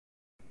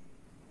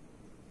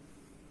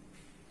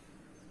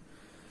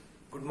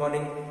Good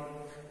morning,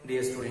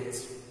 dear students.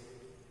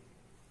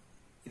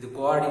 ಇದು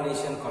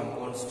coordination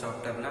compounds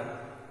chapter ನ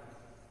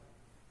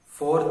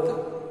 4th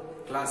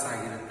class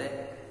ಆಗಿರುತ್ತೆ.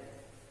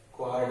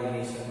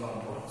 Coordination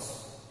compounds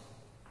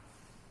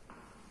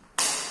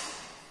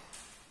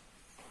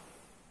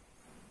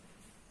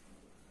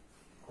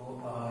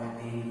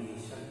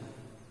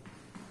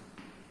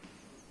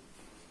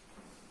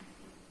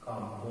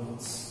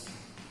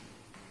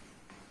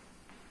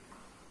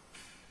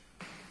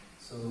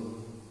So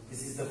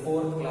this is the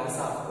 4th class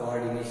of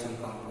coordination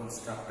compounds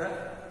chapter.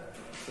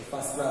 So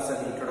first class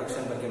ಅಲ್ಲಿ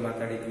introduction ಬಗ್ಗೆ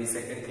ಮಾತಾಡಿದ್ವಿ,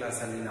 second class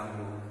ಅಲ್ಲಿ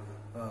ನಾವು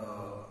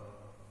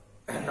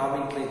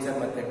nomenclature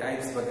ಮತ್ತೆ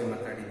types ಬಗ್ಗೆ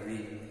ಮಾತಾಡಿದ್ವಿ,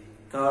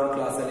 third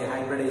class ಅಲ್ಲಿ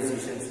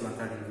hybridizations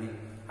ಮಾತಾಡಿದ್ವಿ,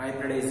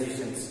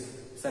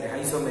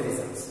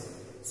 isomerisms.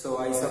 So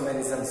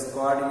isomerisms,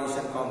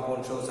 coordination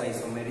compound shows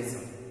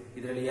isomerism.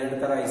 ಇದರಲ್ಲಿ ಎರಡು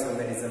ತರ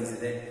isomerisms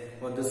ಇದೆ,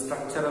 ಒಂದು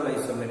structural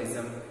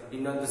isomerism,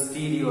 ಇನ್ನೊಂದು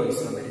stereo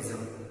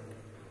isomerism.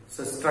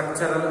 So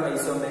structural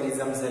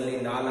isomerisms ಅಲ್ಲಿ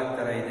 4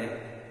 ತರ ಇದೆ: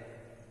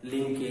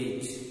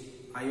 linkage,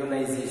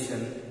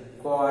 ionization,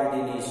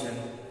 coordination,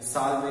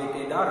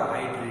 solvated or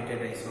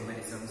hydrated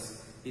isomerisms.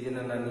 ಇದನ್ನ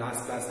ನಾನು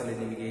ಲಾಸ್ಟ್ ಕ್ಲಾಸ್ ಅಲ್ಲಿ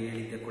ನಿಮಗೆ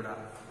ಹೇಳಿದ್ದೆ ಕೂಡ.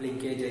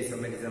 linkage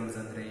isomerisms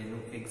ಅಂದ್ರೆ ಏನು?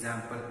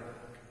 Example,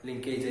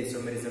 linkage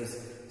isomerisms,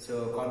 so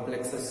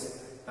complexes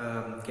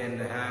can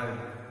have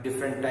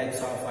different types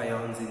of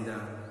ions in the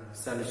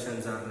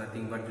solutions or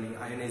nothing but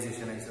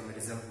ionization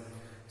isomerism.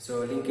 So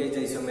linkage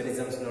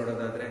isomerisms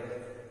ನೋಡೋದಾದ್ರೆ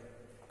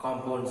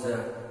compounds,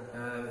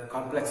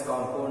 complex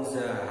compounds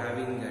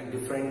having a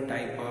different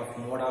type of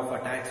mode of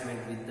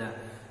attachment with the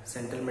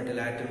central metal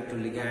atom to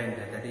ligand,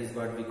 that is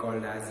what we call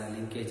as a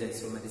linkage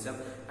isomerism.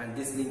 And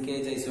this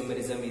linkage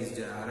isomerism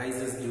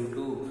arises due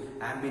to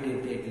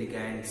ambidentate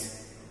ligands.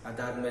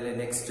 Adadmele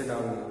next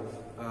ನಾವು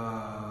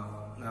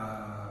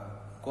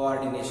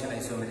coordination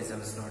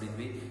isomerisms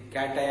ನೋಡಿದ್ವಿ.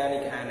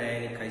 cationic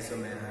anionic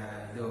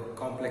ಇದು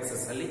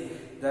complexes ಅಲ್ಲಿ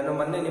ನಾನು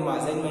ಮೊನ್ನೆ ನಿಮ್ಮ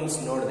assignments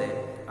ನೋಡಿದೆ.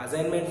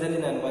 Assignments ಅಲ್ಲಿ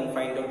ನಾನು ಒಂದು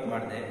ಫೈಂಡ್ ಔಟ್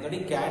ಮಾಡಿದೆ ನೋಡಿ.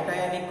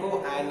 ಕ್ಯಾಟಯಾನಿಕ್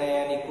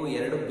ಆನಯಾನಿಕ್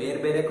ಎರಡು ಬೇರೆ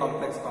ಬೇರೆ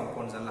ಕಾಂಪ್ಲೆಕ್ಸ್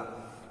ಕಾಂಪೌಂಡ್ಸ್ ಅಲ್ಲ,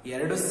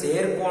 ಎರಡು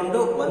ಸೇರ್ಕೊಂಡು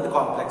ಒಂದು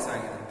ಕಾಂಪ್ಲೆಕ್ಸ್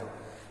ಆಗಿರುತ್ತೆ.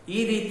 ಈ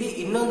ರೀತಿ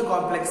ಇನ್ನೊಂದು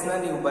ಕಾಂಪ್ಲೆಕ್ಸ್ ನ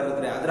ನೀವು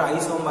ಬರೆದ್ರೆ, ಅದರ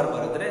ಐಸೋಮರ್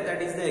ಬರೆದ್ರೆ,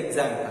 that is the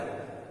example.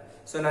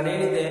 So ನಾನು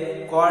ಹೇಳಿದ್ದೆ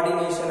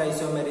coordination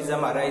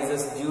isomerism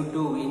arises due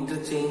to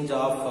interchange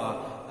of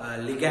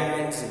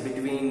ligands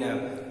between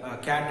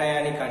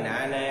cationic and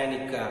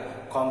anionic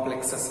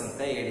complexes ಅಂತ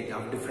ಹೇಳಿದ್ದೆ,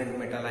 of different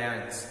metal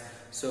ions.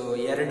 So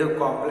ಎರಡು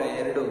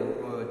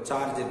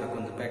ಚಾರ್ಜ್ ಇರಬೇಕು,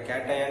 ಒಂದು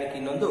ಕ್ಯಾಟಯಾನಿಕ್,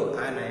 ಇನ್ನೊಂದು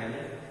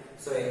anionic.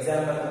 So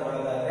example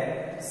ತಗೊಳ್ಳೋದಾದ್ರೆ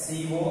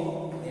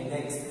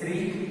CO(NH3)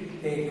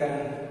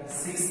 taken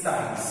 6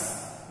 times.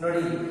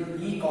 ನೋಡಿ,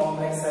 ಈ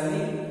ಕಾಂಪ್ಲೆಕ್ಸ್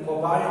ಅಲ್ಲಿ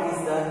cobalt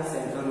is the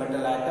central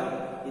metal atom.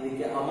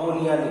 ಇದಕ್ಕೆ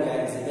ಅಮೋನಿಯಾ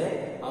ಲಿಗ್ಯಾಂಡ್ಸ್ ಇದೆ.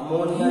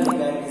 Ammonia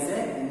ligand is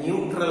A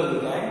neutral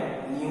ligand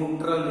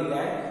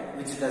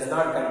which does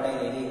not contain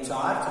any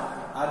charge.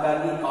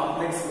 ಹಾಗಾಗಿ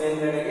ಕಾಂಪ್ಲೆಕ್ಸ್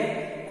ಮೇಲ್ಗಡೆಗೆ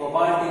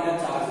ಕೋಬಾಲ್ಟಿನ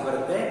ಚಾರ್ಜ್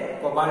ಬರುತ್ತೆ.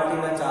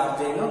 ಕೋಬಾಲ್ಟಿನ ಚಾರ್ಜ್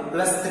ಏನು?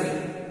 +3.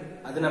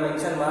 ಅದನ್ನ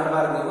ಮೆನ್ಷನ್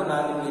ಮಾಡಬಾರ್ದು ನೀವು.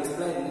 ನಾನು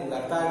ನಿಮ್ಗೆ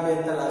ಅರ್ಥ ಆಗಲಿ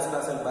ಅಂತ ಲಾಸ್ಟ್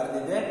ಕ್ಲಾಸ್ ಅಲ್ಲಿ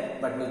ಬರ್ದಿದ್ದೆ,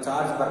 ಬಟ್ ನೀವು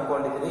ಚಾರ್ಜ್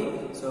ಬರ್ಕೊಂಡಿದ್ರಿ.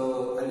 ಸೊ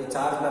ಅಲ್ಲಿ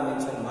ಚಾರ್ಜ್ ನ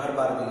ಮೆನ್ಷನ್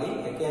ಮಾಡಬಾರ್ದು ಇಲ್ಲಿ,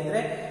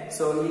 ಯಾಕೆಂದ್ರೆ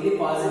ಸೊ ಇಲ್ಲಿ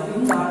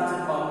ಪಾಸಿಟಿವ್ ಚಾರ್ಜ್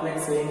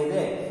ಕಾಂಪ್ಲೆಕ್ಸ್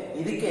ಏನಿದೆ,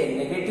 ಇದಕ್ಕೆ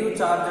ನೆಗೆಟಿವ್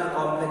ಚಾರ್ಜ್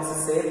ಕಾಂಪ್ಲೆಕ್ಸ್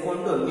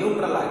ಸೇರ್ಕೊಂಡು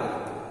ನ್ಯೂಟ್ರಲ್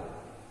ಆಗಿರುತ್ತೆ.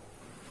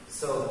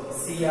 So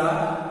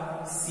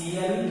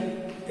Cn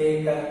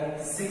taken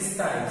 6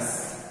 times.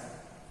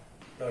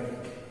 ನೋಡಿ,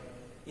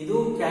 ಇದು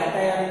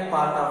ಕ್ಯಾಟಯಾನಿಕ್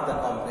ಪಾರ್ಟ್ ಆಫ್ ದ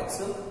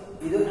ಕಾಂಪ್ಲೆಕ್ಸ್,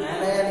 ಇದು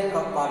anionic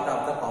part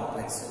of the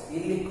complex.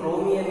 ಇಲ್ಲಿ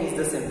chromium is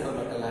the central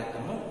metal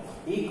atom.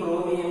 ಈ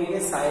ಕ್ರೋಮಿಯಂಗೆ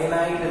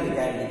ಸೈನೈಡ್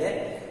ಲಿಗ್ಯಾಂಡ್ ಇದೆ.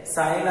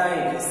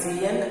 ಸೈನೈಡ್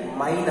Cn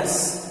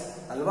ಮೈನಸ್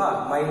ಅಲ್ವಾ,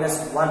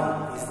 -1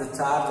 is the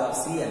charge of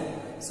Cn.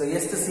 So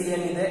ಎಷ್ಟು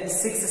Cn ಇದೆ?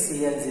 6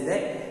 Cns ಇದೆ.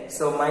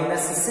 ಸೊ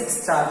 -6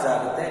 ಚಾರ್ಜ್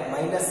ಆಗುತ್ತೆ.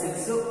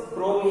 -6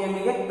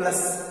 ಕ್ರೋಮಿಯಂಗೆ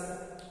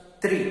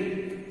 +3.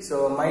 ಸೊ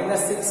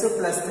 -6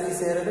 +3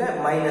 ಸೇರಿದ್ರೆ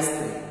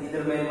 -3.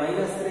 ಇದ್ರ ಮೇಲೆ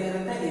 -3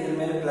 ಇರುತ್ತೆ, ಇದ್ರ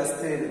ಮೇಲೆ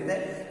 +3 ಇರುತ್ತೆ.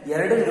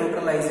 ಎರಡು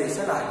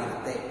ನ್ಯೂಟ್ರಲೈಸೇಷನ್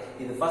ಆಗಿರುತ್ತೆ.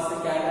 ಇದು ಫಸ್ಟ್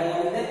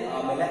ಕ್ಯಾಟಯಾನ್ ಇದೆ,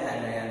 ಆಮೇಲೆ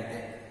ಆನಯಾನ್ ಇದೆ.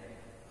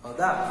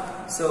 ಹೌದಾ?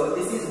 So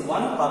this is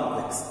one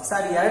complex.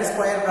 Sir, 2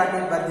 square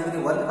bracket ಬರ್ದಿದ್ರಿ,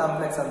 ಒಂದು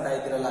ಕಾಂಪ್ಲೆಕ್ಸ್ ಅಂತ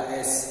ಇದ್ರಲ್ಲ.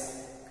 ಎಸ್.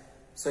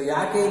 ಸೊ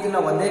ಯಾಕೆ ಇದನ್ನ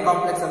ಒಂದೇ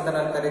ಕಾಂಪ್ಲೆಕ್ಸ್ ಅಂತ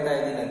ನಾನು ಕರಿತಾ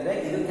ಇದ್ದೀನಿ ಅಂದ್ರೆ,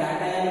 ಇದು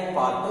ಕ್ಯಾಟಯಾನಿಕ್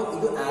ಪಾರ್ಟ್,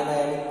 ಇದು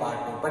ಆನಯಾನಿಕ್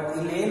ಪಾರ್ಟ್. ಬಟ್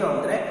ಇಲ್ಲಿ ಏನು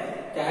ಅಂದ್ರೆ,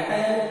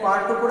 ಕ್ಯಾಟಯಾನಿಕ್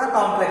ಪಾರ್ಟ್ ಕೂಡ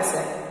complex,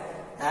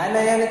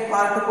 anionic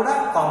part kuda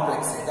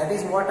complex. That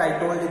is what I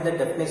told in the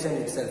definition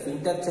itself.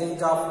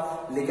 Interchange of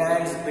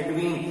ligands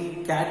between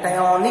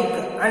cationic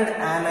and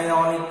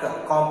anionic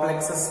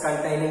complexes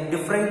containing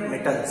different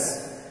metals.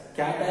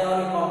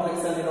 Cationic complex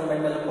alliro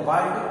metal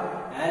cobalt,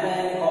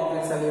 anionic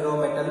complex alliro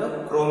metal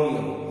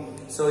chromium.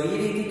 So ee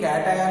reeti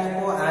cationic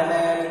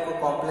anionic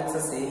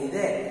complexes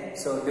ಏನಿದೆ,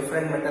 so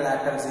different metal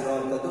atoms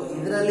ಇರುವಂತದ್ದು.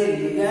 ಇದರಲ್ಲಿ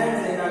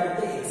ligands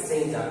ಏನಾಗುತ್ತೆ,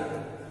 exchange ಆಗುತ್ತೆ.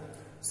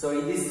 So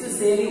ಇದಿಷ್ಟು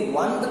ಸೇರಿ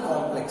ಒಂದು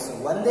complex.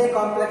 ಒಂದೇ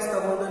complex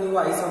ತಗೊಂಡು ನೀವು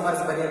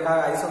ಐಸೋಮರ್ಸ್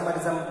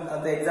ಐಸೋಮರಿಸಮ್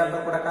ಅಂತ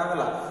example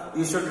ಕೊಡಕ್ಕಾಗಲ್ಲ.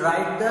 You should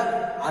write the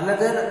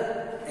another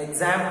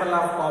example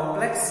of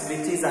complex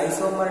which is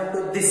isomer to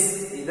this.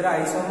 ಇದರ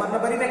ಐಸೋಮರ್ ನ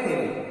ಬರಿಬೇಕು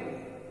ನೀವು.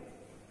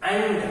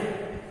 ಅಂಡ್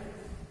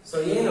ಸೊ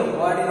ಏನು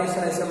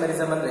ಕೋಆರ್ಡಿನೇಷನ್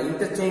ಐಸೋಮರಿಸಮ್ ಅಂದ್ರೆ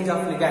interchange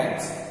of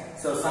ligands.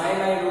 So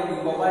cyanide ಹೋಗಿ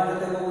ಕೋಬಾಲ್ಟ್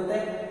ಜೊತೆ ಹೋಗುತ್ತೆ,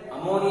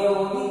 ಅಮೋನಿಯಾ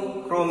ಹೋಗಿ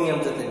ಕ್ರೋಮಿಯಂ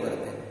ಜೊತೆಗೆ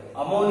ಬರುತ್ತೆ.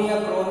 ಅಮೋನಿಯಾ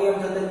ಕ್ರೋಮಿಯಂ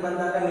ಜೊತೆಗೆ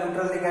ಬಂದಾಗ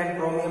ನ್ಯೂಟ್ರಲ್ ಲಿಗ್ಯಾಂಡ್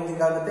ಕ್ರೋಮಿಯಂ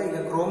ಆಗುತ್ತೆ. ಈಗ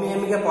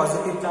ಕ್ರೋಮಿಯಂಗೆ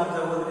ಪಾಸಿಟಿವ್ ಚಾರ್ಜ್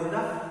ಆಗೋದ್ರಿಂದ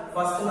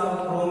ಫಸ್ಟ್ ನಾವು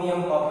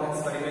ಕ್ರೋಮಿಯಂ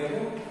ಕಾಂಪ್ಲೆಕ್ಸ್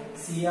ಬರೀಬೇಕು.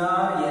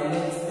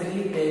 CrNH3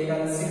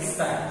 taken 6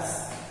 times.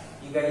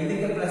 ಈಗ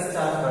ಇದಕ್ಕೆ ಪ್ಲಸ್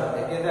ಚಾರ್ಜ್ ಬರುತ್ತೆ.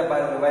 ಯಾಕೆಂದ್ರೆ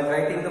while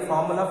writing the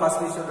formula first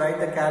we should write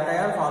the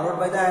cation followed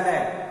by the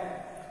anion.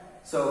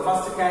 So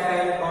first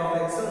cation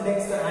complex,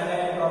 next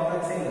anion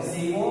complex in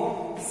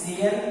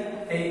COCl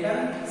taken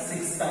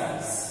 6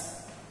 times.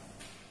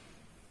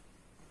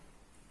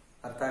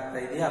 ಅರ್ಥ ಆಗ್ತಾ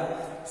ಇದೆಯಾ?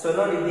 So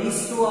ನೋಡಿ, these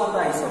two are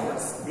the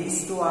isomers.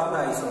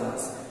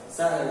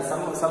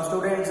 Some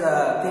students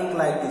think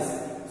like this.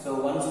 So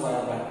 1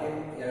 square bracket,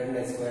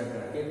 2ನೇ square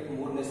bracket,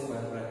 3ನೇ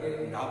square bracket,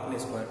 4ನೇ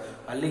square,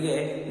 ಅಲ್ಲಿಗೆ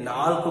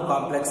 4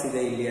 complex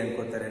ಇದೆ ಇಲ್ಲಿ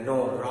ಅನ್ಕೋತಾರೆ. No,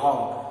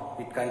 wrong.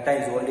 It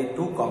contains only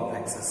 2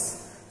 complexes.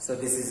 So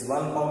this is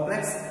one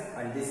complex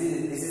and this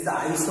is the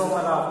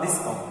isomer of this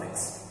complex.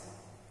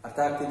 ಅರ್ಥ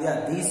ಆಗ್ತಿದೆಯಾ?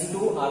 These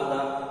two are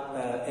the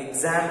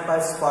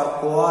examples for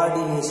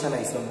coordination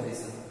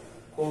isomerism.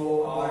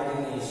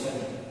 Coordination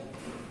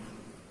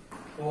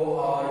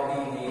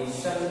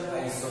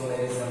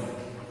isomerism.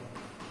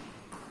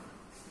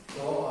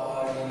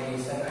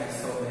 Coordination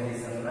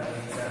isomerism na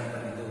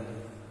example idu.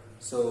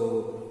 So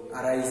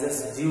arises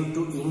due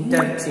to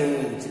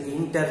interchange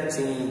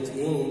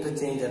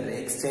and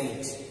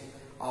exchange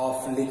of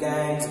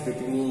ligands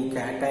between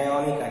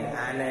cationic and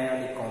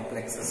anionic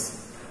complexes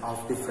of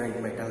different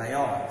metal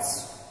ions.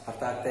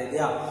 ಅರ್ಥ ಆಗ್ತಾ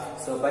ಇದೆಯಾ?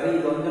 So ಬರೀ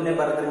ಇದೊಂದನ್ನೇ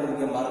ಬರೆದ್ರೆ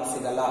ನಿಮಗೆ marks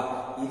ಸಿಗಲ್ಲ.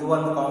 ಇದು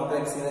ಒಂದು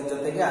complex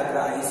ಜೊತೆಗೆ ಅದರ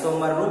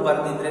ಐಸೋಮರ್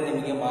ಬರ್ದಿದ್ರೆ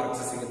ನಿಮಗೆ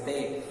ಮಾರ್ಕ್ಸ್ ಸಿಗುತ್ತೆ.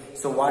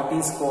 So what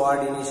is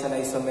coordination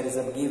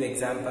isomerism? Give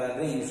example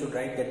ಅಂದ್ರೆ you should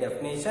write the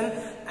definition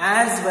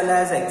as well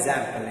as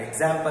example.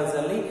 Examples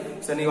ಅಲ್ಲಿ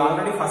ಸೊ ನೀವು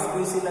ಆಲ್ರೆಡಿ ಫಸ್ಟ್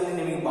PUC ನಲ್ಲಿ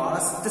ನಿಮಗೆ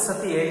ಬಹಳಷ್ಟು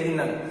ಸತಿ ಹೇಳಿದೀನಿ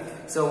ನಾನು.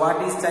 So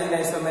what is chain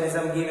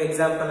isomerism, give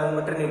example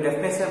ಅಂದ್ಬಿಟ್ರೆ ನೀವು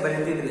ಡೆಫಿನೇಷನ್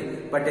ಬರೀತಿದ್ರಿ,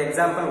 ಬಟ್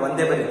ಎಕ್ಸಾಂಪಲ್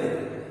ಒಂದೇ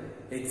ಬರೀತಿದ್ರಿ.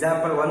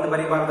 ಎಕ್ಸಾಂಪಲ್ 1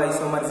 ಬರಿಬಾರ್ದು.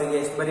 ಐಸೋಮರ್ಸ್ಗೆ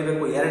ಎಷ್ಟು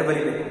ಬರಿಬೇಕು? 2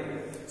 ಬರಿಬೇಕು.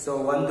 ಸೊ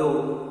ಒಂದು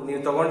ನೀವು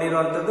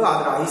ತಗೊಂಡಿರುವಂತದ್ದು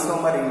ಅದರ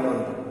ಐಸೋಮರ್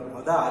ಇನ್ನೊಂದು,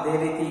 ಹೌದಾ? ಅದೇ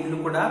ರೀತಿ ಇಲ್ಲೂ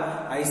ಕೂಡ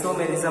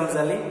ಐಸೋಮೆರಿಸಮ್ಸ್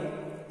ಅಲ್ಲಿ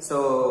ಸೊ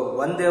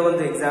ಒಂದೇ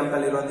ಒಂದು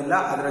ಎಕ್ಸಾಂಪಲ್ ಇರೋದಿಲ್ಲ,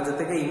 ಅದರ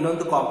ಜೊತೆಗೆ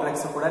ಇನ್ನೊಂದು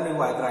ಕಾಂಪ್ಲೆಕ್ಸ್ ಕೂಡ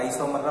ನೀವು ಅದರ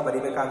ಐಸೋಮರ್ ನ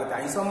ಬರಿಬೇಕಾಗುತ್ತೆ.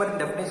 ಐಸೋಮರ್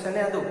ಡೆಫಿನೇಷನ್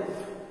ಅದು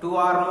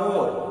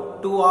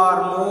two or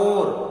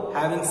more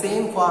having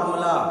same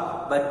formula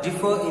but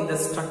differ in the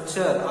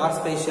structure or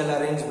spatial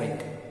arrangement.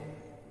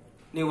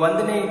 ನೀವು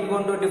ಒಂದನೇ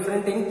ಇಟ್ಕೊಂಡು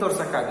ಡಿಫರೆಂಟ್ ಹಿಂಗ್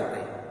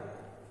ತೋರ್ಸಕ್ಕಾಗುತ್ತೆ.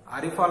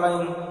 Are you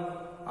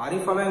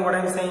following what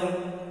I'm saying?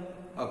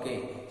 Okay,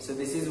 so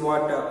this is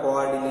what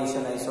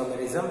coordination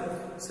isomerism.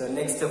 So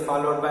next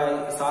followed by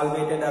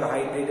solvated or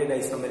hydrated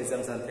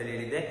isomerisms ಅಂತ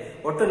ಹೇಳಿದೆ.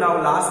 ಒಟ್ಟು ನಾವು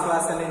last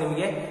class ಅಲ್ಲಿ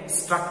ನಿಮಗೆ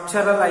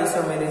ಸ್ಟ್ರಕ್ಚರಲ್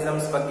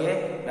ಐಸೋಮೆರಿಸಮ್ಸ್ ಬಗ್ಗೆ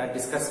ನಾನು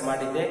ಡಿಸ್ಕಸ್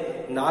ಮಾಡಿದ್ದೆ.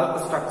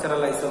 4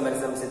 ಸ್ಟ್ರಕ್ಚರಲ್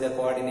ಐಸೋಮೆರಿಸಮ್ಸ್ ಇದೆ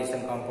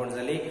ಕೋಆರ್ಡಿನೇಷನ್ ಕಾಂಪೌಂಡ್ಸ್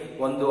ಅಲ್ಲಿ.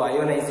 ಒಂದು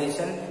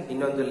ಅಯೋನೈಸೇಷನ್,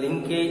 ಇನ್ನೊಂದು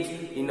ಲಿಂಕೇಜ್,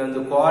 ಇನ್ನೊಂದು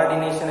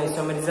ಕೋಆರ್ಡಿನೇಷನ್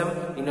ಐಸೋಮೆರಿಸಮ್,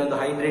 ಇನ್ನೊಂದು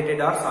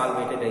ಹೈಡ್ರೇಟೆಡ್ ಆರ್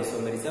ಸಾಲ್ವೇಟೆಡ್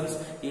ಐಸೋಮೆರಿಸಮ್ಸ್.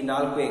 ಈ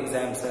 4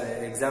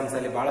 ಎಕ್ಸಾಮ್ಸ್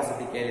ಅಲ್ಲಿ ಬಹಳ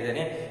ಸತಿ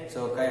ಕೇಳಿದ್ದೇನೆ. ಸೊ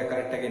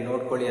ಕರೆಕ್ಟ್ ಆಗಿ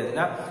ನೋಡ್ಕೊಳ್ಳಿ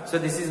ಅದನ್ನ. So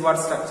this is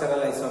what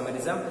structural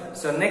isomerism.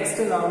 So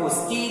next ನಾವು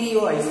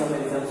ಸ್ಟೀರಿಯೋ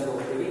ಐಸೋಮೆರಿಸಮ್ಸ್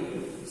ಹೋಗ್ತೀವಿ.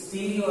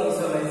 ಸ್ಟೀರಿಯೋ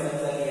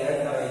ಐಸೋಮೆರಿಸಮ್ಸ್ ಅಲ್ಲಿ 2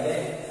 ತರ ಇದೆ.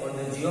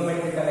 ಒಂದು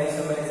ಜಿಯೋಮೆಟ್ರಿಕಲ್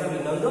ಐಸೋಮೆರಿಸಮ್,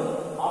 ಇನ್ನೊಂದು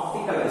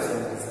ಆಪ್ಟಿಕಲ್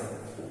ಐಸೋಮೆರಿಸಮ್.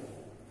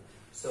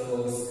 ಸೊ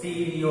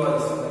ಸ್ಟೀರಿಯೋ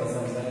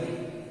ಐಸೋಮೆರಿಸಮ್ಸ್ ಅಲ್ಲಿ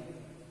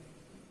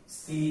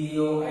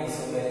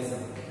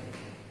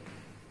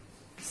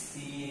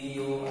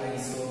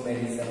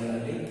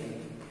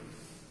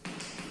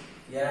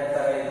 2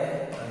 ತರ ಇದೆ.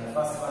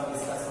 ಫಸ್ಟ್ ಒನ್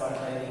ಡಿಸ್ಕಸ್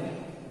ಮಾಡ್ತಾ ಇದ್ದೀನಿ.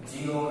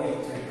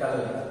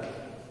 Geometrical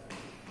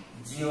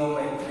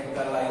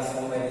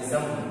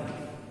isomerism.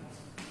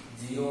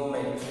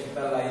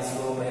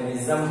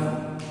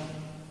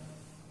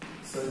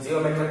 ಸೊ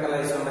ಜಿಯೋಮೆಟ್ರಿಕಲ್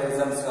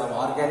ಐಸೋಮೆರಿಸಮ್ಸ್ ನಾವು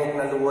ಆರ್ಗ್ಯಾನಿಕ್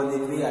ನಲ್ಲಿ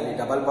ಓದಿದ್ವಿ. ಅಲ್ಲಿ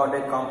ಡಬಲ್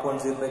ಬಾಂಡೆಡ್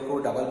ಕಾಂಪೌಂಡ್ಸ್ ಇರಬೇಕು.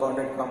 ಡಬಲ್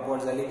ಬಾಂಡೆಡ್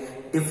ಕಾಂಪೌಂಡ್ಸ್ ಅಲ್ಲಿ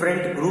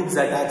ಡಿಫರೆಂಟ್ ಗ್ರೂಪ್ಸ್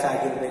ಅಟ್ಯಾಚ್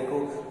ಆಗಿರಬೇಕು.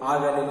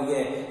 ಆಗ ನಿಮಗೆ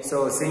so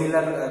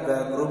similar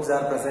groups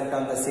are present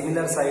on the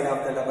similar side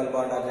of the double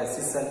bond ಆದ್ರೆ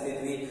ಸಿಸ್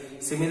ಅಂತಿದ್ವಿ.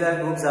 Similar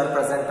groups are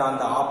present on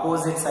the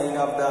opposite side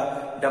of the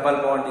double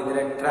bond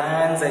ಇದ್ರೆ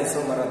ಟ್ರಾನ್ಸ್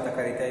isomer ಅಂತ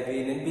ಕರಿತಾ ಇದ್ವಿ.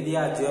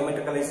 ನೆನಪಿದೆಯಾ?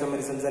 ಜಿಯೋಮೆಟ್ರಿಕಲ್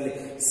ಐಸೋಮೆರಿಸಮ್ಸ್ ಅಲ್ಲಿ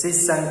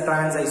ಸಿಸ್ ಅಂಡ್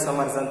ಟ್ರಾನ್ಸ್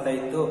ಐಸೋಮರ್ಸ್ ಅಂತ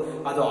ಇತ್ತು.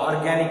 ಅದು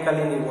ಆರ್ಗ್ಯಾನಿಕ್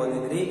ಅಲ್ಲಿ ನೀವು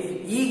ಓದಿದ್ರಿ.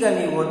 ಈಗ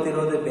ನೀವು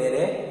ಓದ್ತಿರೋದು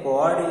ಬೇರೆ.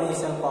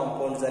 ಕೋಆರ್ಡಿನೇಷನ್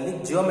ಕಾಂಪೌಂಡ್ಸ್ ಅಲ್ಲಿ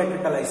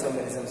ಜಿಯೋಮೆಟ್ರಿಕಲ್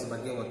ಐಸೋಮೆರಿಸಮ್ಸ್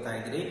ಬಗ್ಗೆ ಓದ್ತಾ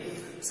ಇದ್ರಿ.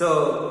 ಸೊ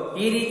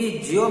ಈ ರೀತಿ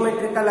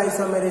ಜಿಯೋಮೆಟ್ರಿಕಲ್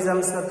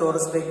ಐಸೋಮೆರಿಸಮ್ಸ್ ನ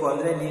ತೋರಿಸಬೇಕು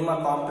ಅಂದ್ರೆ ನಿಮ್ಮ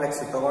ಕಾಂಪ್ಲೆಕ್ಸ್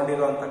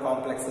ತಗೊಂಡಿರುವಂತಹ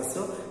ಕಾಂಪ್ಲೆಕ್ಸಸ್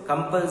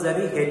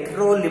ಕಂಪಲ್ಸರಿ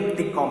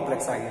ಹೆಟ್ರೋಲಿಪ್ಟಿಕ್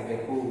ಕಾಂಪ್ಲೆಕ್ಸ್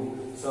ಆಗಿರಬೇಕು.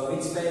 So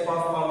which type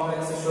of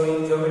complex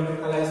showing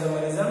geometrical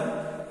isomerism?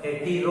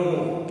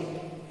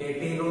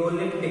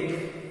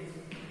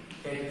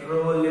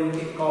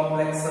 heteroleptic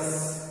complexes.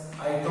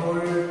 I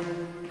told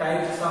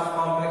types of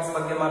complex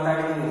ಬಗ್ಗೆ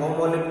ಮಾತಾಡಿದ್ದೀನಿ.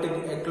 ಹೋಮೋಲಿಪ್ಟಿಕ್,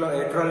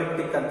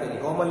 ಹೆಟರೋಲಿಪ್ಟಿಕ್ ಅಂತೀನಿ.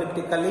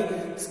 ಹೋಮೋಲಿಪ್ಟಿಕ್ ಅಲ್ಲಿ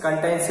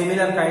contains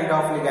similar kind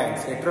of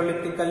ligands.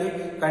 heteroleptic ಅಲ್ಲಿ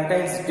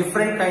contains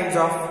different kinds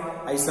of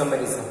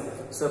isomerism.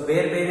 So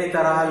ಬೇರೆ ಬೇರೆ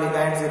ತರ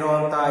ligands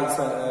ಇರುವಂತ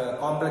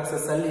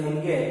ಕಾಂಪ್ಲೆಕ್ಸಸ್ ಅಲ್ಲಿ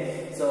ನಿಮಗೆ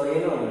ಸೊ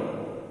ಏನು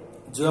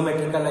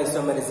ಜಿಯೋಮೆಟ್ರಿಕಲ್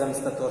ಐಸೋಮೆರಿಸಮ್ಸ್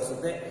ನ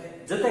ತೋರಿಸುತ್ತೆ.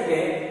 ಜೊತೆಗೆ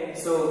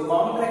so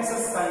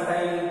complexes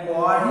contain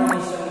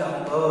coordination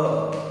number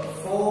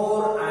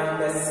 4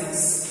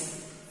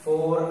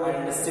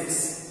 and 6.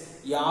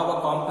 ಯಾವ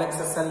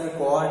ಕಾಂಪ್ಲೆಕ್ಸಸ್ ಅಲ್ಲಿ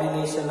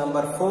ಕೋಆರ್ಡಿನೇಷನ್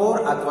ನಂಬರ್ 4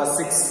 ಅಥವಾ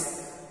 6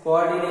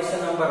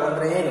 ಕೋಆರ್ಡಿನೇಷನ್ ನಂಬರ್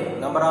ಅಂದ್ರೆ ಏನು?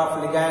 Number of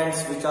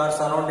ligands which are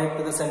surrounded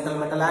to the central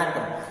metal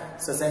atom.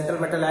 So central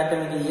metal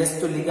atom ಗೆ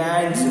ಎಷ್ಟು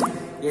ಲಿಗ್ಯಾಂಡ್ಸ್,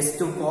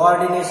 ಎಷ್ಟು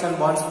ಕೋಆರ್ಡಿನೇಷನ್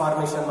ಬಾಂಡ್ಸ್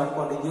ಫಾರ್ಮೇಶನ್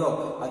ಮಾಡ್ಕೊಂಡಿದ್ಯೋ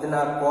ಅದನ್ನ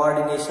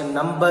ಕೋಆರ್ಡಿನೇಷನ್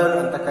ನಂಬರ್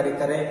ಅಂತ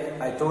ಕರೀತಾರೆ.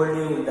 I told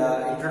you in the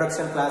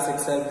introduction class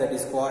it self that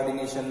is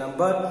coordination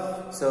number.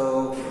 So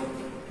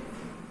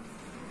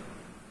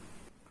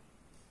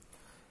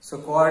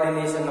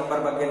coordination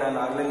number ಬಗ್ಗೆ ನಾನು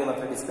ಆಗ್ಲೇ ನಿಮ್ಮ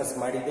ಹತ್ರ ಡಿಸ್ಕಸ್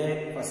ಮಾಡಿದ್ದೆ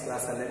ಫಸ್ಟ್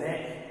ಕ್ಲಾಸ್ ಅಲ್ಲೇನೆ.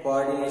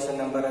 ಕೋಆರ್ಡಿನೇಷನ್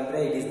ನಂಬರ್ ಅಂದ್ರೆ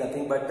it is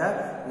nothing but the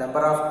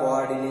number of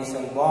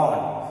coordination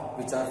bond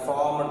which are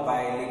formed by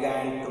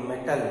ligand to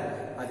metal.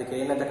 ಅದಕ್ಕೆ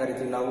ಏನಂತ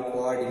ಕರಿತೀವಿ ನಾವು?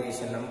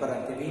 ಕೋಆರ್ಡಿನೇಷನ್ ನಂಬರ್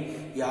ಅಂತೀವಿ.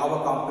 ಯಾವ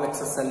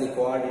ಕಾಂಪ್ಲೆಕ್ಸಸ್ ಅಲ್ಲಿ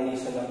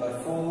ಕೋಆರ್ಡಿನೇಷನ್ ನಂಬರ್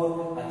 4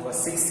 ಅಥವಾ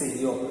 6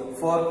 ಇದೆಯೋ,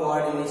 4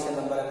 ಕೋಆರ್ಡಿನೇಷನ್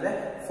ನಂಬರ್ ಅಂದ್ರೆ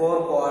 4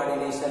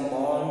 coordination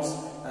bonds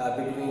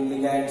between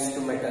ligands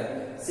to metal.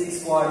 6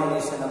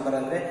 coordination number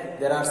ಅಂದ್ರೆ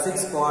there are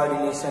 6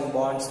 coordination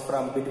bonds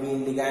from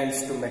between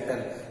ligands to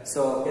metal. So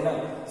ಓಕೆನಾ?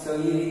 ಸೊ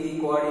ಈ ರೀತಿ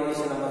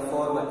ಕೋಆರ್ಡಿನೇಷನ್ ನಂಬರ್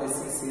 4 ಮತ್ತೆ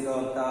 6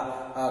 ಇರುವಂತ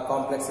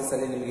ಕಾಂಪ್ಲೆಕ್ಸಸ್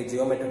ಅಲ್ಲಿ ನಿಮಗೆ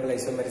ಜಿಯೋಮೆಟ್ರಿಕಲ್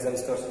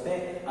ಐಸೋಮೆರಿಸಮ್ಸ್ ತೋರಿಸುತ್ತೆ.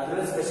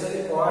 ಅದರಲ್ಲಿ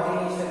ಸ್ಪೆಷಲಿ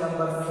ಕೋಆರ್ಡಿನೇಷನ್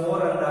ನಂಬರ್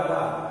 4 ಅಂದಾಗ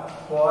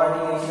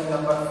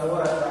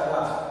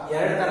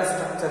ಎರಡು ತರ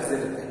ಸ್ಟ್ರಕ್ಚರ್ಸ್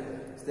ಇರುತ್ತೆ.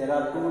 There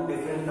are two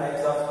different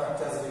types of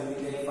structures will be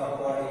there for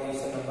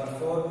coordination number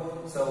 4.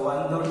 So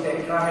ಒಂದು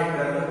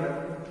ಟೆಟ್ರಾಹೆಡ್ರಲ್,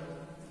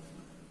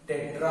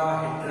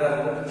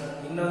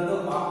 ಇನ್ನೊಂದು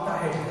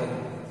ಆಕ್ಟಾಹೆಡ್ರಲ್.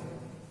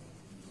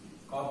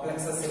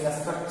 ಕಾಂಪ್ಲೆಕ್ಸಸ್ ಇನ್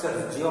ಸ್ಟ್ರಕ್ಚರ್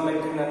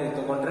ಜಿಯೋಮೆಟ್ರಿ ನ ನೀವು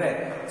ತಗೊಂಡ್ರೆ,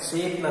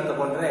 ಶೇಪ್ ನ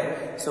ತಗೊಂಡ್ರೆ,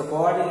 ಸೊ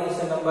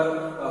ಕೋಆರ್ಡಿನೇಷನ್ ನಂಬರ್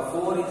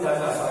 4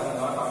 ಇದ್ದಾಗ, sorry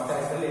not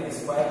octahedral, it is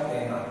square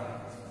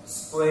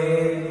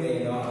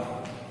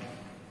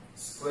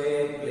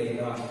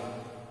planar.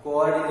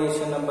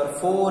 Coordination number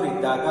 4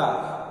 ಇದ್ದಾಗ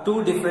two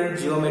different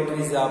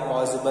geometries are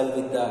possible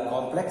with the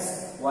complex.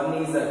 One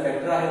is a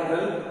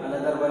tetrahedral,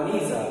 another one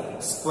is a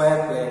square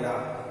planar.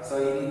 So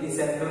in the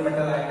central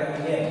metal atom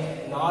ಗೆ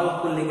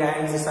 4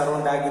 ligands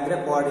surround ಆಗಿದ್ರೆ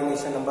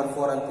coordination number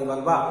 4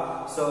 ಅಂತೀವಲ್ವಾ.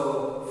 So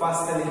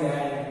first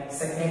ligand,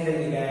 second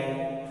ligand,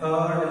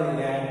 third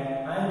ligand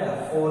and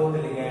fourth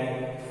ligand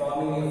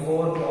forming a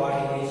 4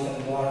 coordination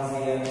bonds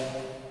here.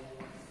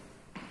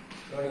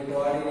 ನೋಡಿ,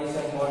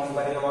 coordination bonds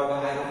ಬರೆಯುವಾಗ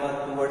arrow mark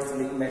towards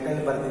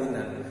metal ಬರ್ತಿದ್ದೀನಿ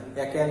ನಾನು.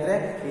 ಯಾಕೆಂದ್ರೆ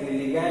ಇಲ್ಲಿ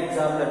ligands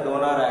are the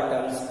donor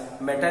atoms,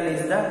 metal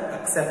is the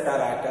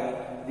acceptor atom.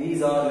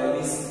 These are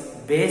Lewis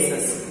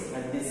basis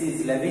and this is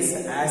Lewis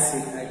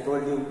acid. I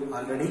told you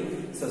already.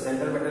 So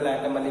central metal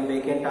atom ಅಲ್ಲಿ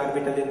vacant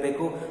orbital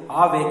ಇರಬೇಕು.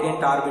 ಆ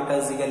vacant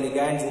orbitals ಗೆ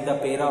ligands ಇಂದ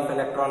pair of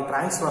electron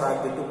transfer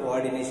ಆಗಿಬಿಟ್ಟು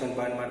coordination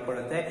bond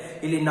ಮಾಡ್ಕೊಳ್ಳುತ್ತೆ.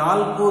 ಇಲ್ಲಿ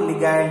 4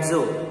 ligands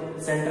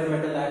central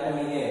metal atom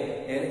ಗೆ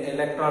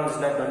electrons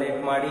ನ donate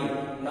ಮಾಡಿ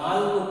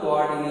 4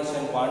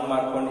 ಕೋಆರ್ಡಿನೇಷನ್ ಬಾಂಡ್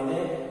ಮಾಡ್ಕೊಂಡಿದೆ.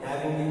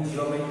 ಹ್ಯಾವಿಂಗ್ ದಿ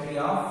ಜಿಯೋಮೆಟ್ರಿ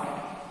ಆಫ್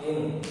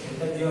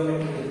ಎಂತ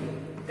ಜಿಯೋಮೆಟ್ರಿ?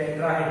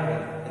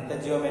 ಟೆಟ್ರಾಹೆಡ್ರಲ್. ಎಂತ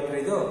ಜಿಯೋಮೆಟ್ರಿ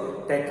ಇದು?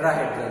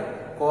 ಟೆಟ್ರಾಹೆಡ್ರಲ್.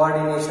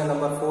 ಕೋಆರ್ಡಿನೇಷನ್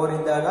ನಂಬರ್ 4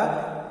 ಇದ್ದಾಗ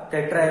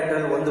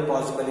ಟೆಟ್ರಾಹೆಡ್ರಲ್ ಒಂದು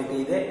ಪಾಸಿಬಿಲಿಟಿ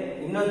ಇದೆ.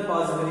 ಇನ್ನೊಂದು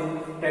ಪಾಸಿಬಿಲಿಟಿ,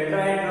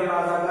 ಟೆಟ್ರಾಹೆಡ್ರಲ್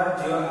ಆದಾಗ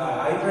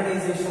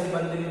ಹೈಬ್ರಿಡೈಸೇಷನ್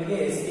ಬಂದು ನಿಮಗೆ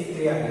sp3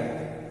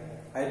 ಆಗಿರುತ್ತೆ.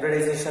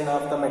 Hybridization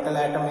of the metal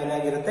atom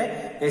ಏನಾಗಿರುತ್ತೆ?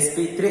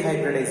 sp3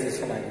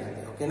 ಹೈಬ್ರಿಡೈಸೇಷನ್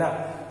ಆಗಿರುತ್ತೆ. ಓಕೆನಾ?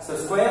 ಸೊ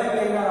ಸ್ಕ್ವೇರ್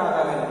ಪ್ಲೇನರ್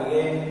ಆದಾಗ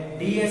ನಿಮಗೆ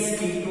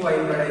dsp2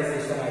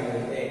 ಹೈಬ್ರಿಡೈಸೇಷನ್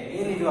ಆಗಿರುತ್ತೆ.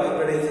 ಏನಿದು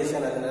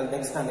ಹೈಬ್ರಿಡೈಸೇಷನ್ ಅದನ್ನ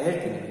ನೆಕ್ಸ್ಟ್ ನಾನು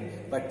ಹೇಳ್ತೀನಿ.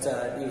 But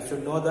you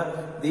should know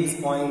these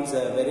points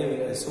very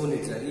soon.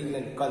 It's ಈಗ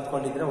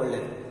ಕಲ್ತ್ಕೊಂಡಿದ್ರೆ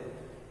ಒಳ್ಳೇದು.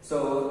 ಸೊ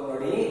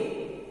ನೋಡಿ,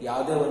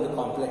 ಯಾವುದೇ ಒಂದು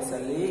ಕಾಂಪ್ಲೆಕ್ಸ್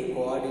ಅಲ್ಲಿ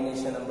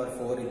ಕೋಆರ್ಡಿನೇಷನ್ ನಂಬರ್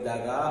 4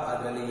 ಇದ್ದಾಗ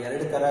ಅದರಲ್ಲಿ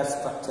 2 ತರ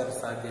ಸ್ಟ್ರಕ್ಚರ್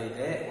ಸಾಧ್ಯ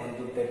ಇದೆ.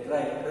 ಒಂದು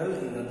ಟೆಟ್ರಾಹೆಡ್ರಲ್,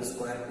 ಇನ್ನೊಂದು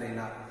ಸ್ಕ್ವೇರ್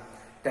ಪ್ಲೇನಾರ್.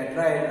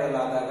 ಟೆಟ್ರಾಹೆಡ್ರಲ್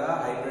ಆದಾಗ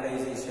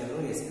ಹೈಬ್ರಿಡೈಸೇಷನ್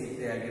sp3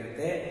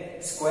 ಆಗಿರುತ್ತೆ.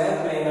 ಸ್ಕ್ವೇರ್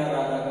ಪ್ಲೇನಾರ್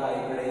ಆದಾಗ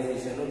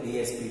ಹೈಬ್ರಿಡೈಸೇಷನ್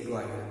dsp2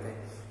 ಆಗಿರುತ್ತೆ.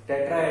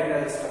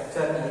 ಟೆಟ್ರಾಹೆಡ್ರಲ್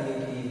ಸ್ಟ್ರಕ್ಚರ್ ಈ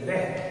ರೀತಿ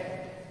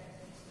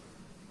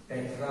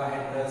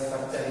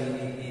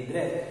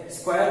ಇದ್ರೆ,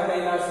 ಸ್ಕ್ವೇರ್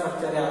ಪ್ಲೇನಾರ್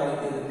ಸ್ಟ್ರಕ್ಚರ್ ಯಾವ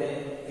ರೀತಿ ಇರುತ್ತೆ?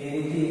 ಈ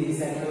ರೀತಿ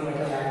ಸೆಂಟ್ರಲ್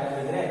ಮೆಟಲ್ ಆಟಮ್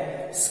ಇದ್ರೆ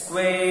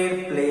square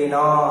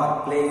planar.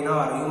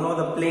 You know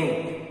the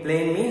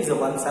plane means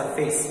one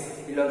surface.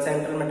 ಇಲ್ಲೊಂದು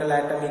ಸೆಂಟ್ರಲ್ ಮೆಟಲ್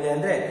ಆಟಮ್ ಇದೆ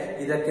ಅಂದ್ರೆ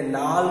ಇದಕ್ಕೆ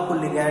 4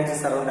 ligands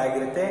ಸರೌಂಡ್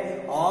ಆಗಿರುತ್ತೆ.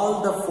 All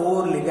the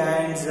 4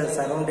 ligands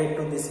surrounded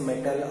to this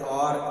metal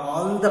R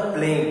on the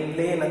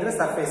plane ಅಂದ್ರೆ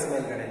ಸರ್ಫೇಸ್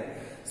ಮೇಲ್ಗಡೆ.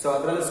 ಸೊ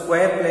ಅದರಲ್ಲಿ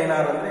ಸ್ಕ್ವೇರ್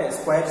ಪ್ಲೇನಾರ್ ಅಂದ್ರೆ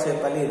ಸ್ಕ್ವೇರ್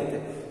ಶೇಪ್ ಅಲ್ಲಿ ಇರುತ್ತೆ.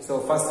 So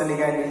first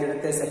ligand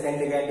ಇಲ್ಲಿರುತ್ತೆ, second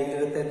ligand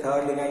ಇಲ್ಲಿರುತ್ತೆ,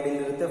 third ligand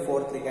ಇಲ್ಲಿರುತ್ತೆ,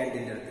 fourth ligand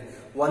ಇಲ್ಲಿರುತ್ತೆ.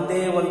 ಒಂದೇ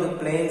ಒಂದು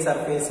ಪ್ಲೇನ್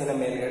ಸರ್ಫೇಸಿನ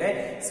ಮೇಲ್ಗಡೆ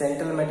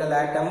central metal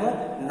atom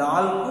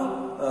 4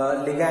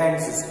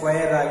 ligands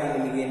square ಆಗಿ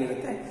ನಿಮಗೆ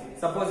ಏನಿರುತ್ತೆ.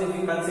 Suppose if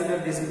you consider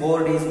this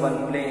board is one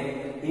plane,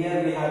 here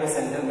we have a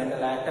central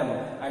metal atom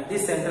and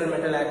this central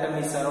metal atom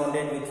is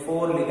surrounded with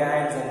 4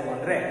 ligands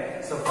ಅನ್ಕೊಂಡ್ರೆ,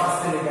 so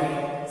first ligand,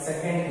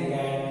 second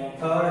ligand,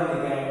 third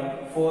ligand,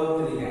 fourth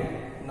ligand.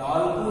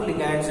 4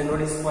 ligands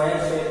ನೋಡಿ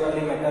square shape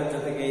ಅಲ್ಲಿ metal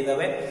ಜೊತೆಗೆ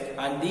ಇದಾವೆ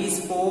and these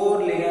 4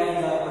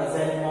 ligands are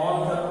present on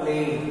the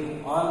plane,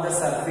 on the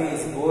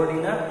surface.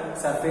 ಬೋರ್ಡಿನ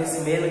surface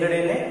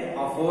ಮೇಲ್ಗಡೆನೆ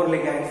ಆ 4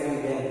 ligands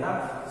ಇದೆ ಅಂತ.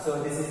 So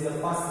this is the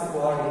first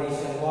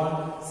coordination bond,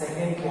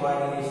 second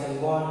coordination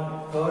bond,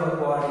 third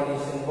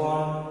coordination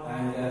bond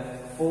and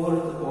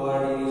fourth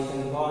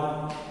coordination bond.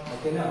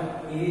 Okay na?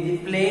 ಈ ರೀತಿ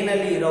plane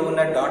ಅಲ್ಲಿ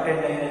ಇರೋವನ್ನ dotted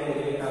line ಅಲ್ಲಿ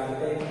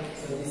ಬರೆಯಬೇಕಾಗುತ್ತೆ.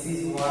 So this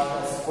is what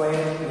a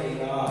square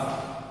planar.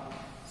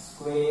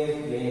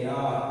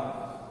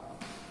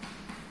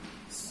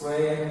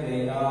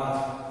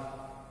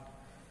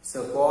 So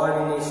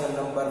coordination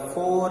number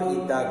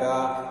ಇದ್ದಾಗ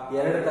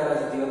ಎರಡು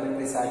ತರದ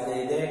geometry ಸಾಧ್ಯ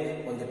ಇದೆ.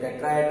 ಒಂದು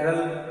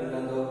ಟೆಟ್ರಾಹೆಡ್ರಲ್,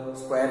 ಇನ್ನೊಂದು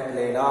ಸ್ಕ್ವೇರ್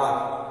ಪ್ಲೇನಾರ್.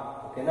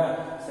 ಓಕೆನಾ?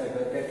 ಸೊ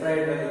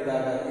ಟೆಟ್ರಾಹೆಡ್ರಲ್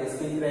ಇದ್ದಾಗ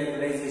sp3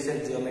 hybridisation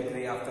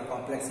geometry of the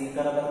complex ಈ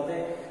ತರ ಬರುತ್ತೆ.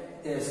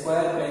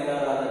 ಸ್ಕ್ವೇರ್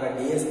ಪ್ಲೇನಾರ್ ಆದಾಗ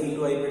dsp2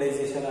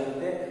 ಹೈಬ್ರಿಡೈಸೇಷನ್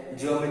ಆಗುತ್ತೆ.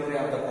 ಜಿಯೋಮೆಟ್ರಿ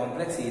ಆಫ್ ದ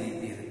ಕಾಂಪ್ಲೆಕ್ಸ್ ಈ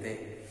ರೀತಿ ಇರುತ್ತೆ.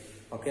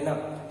 ಓಕೆನಾ?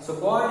 ಸೊ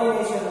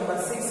ಕೋಆರ್ಡಿನೇಷನ್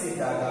ನಂಬರ್ 6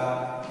 ಇದ್ದಾಗ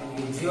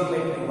ನಿಮಗೆ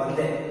ಜಿಯೋಮೆಟ್ರಿ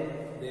ಒಂದೇ.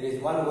 There is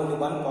only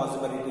one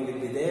possibility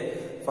will be there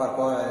for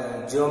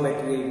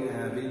geometry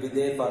will be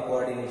there for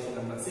coordination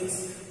number 6,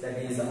 that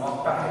is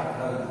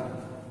octahedral.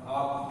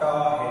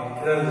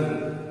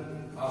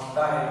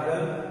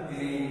 Octahedral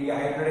ಇಲ್ಲಿ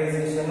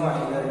hybridization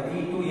either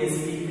D2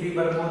 sp3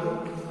 ಬರಬಹುದು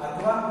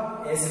ಅಥವಾ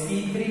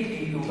sp3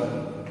 D2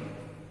 ಬರಬಹುದು.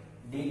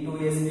 D2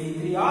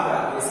 sp3 or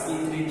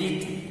sp3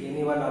 D2,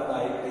 any one of the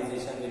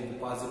hybridization will be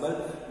possible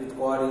with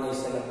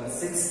coordination number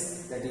 6,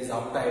 that is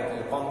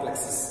octahedral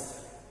complexes.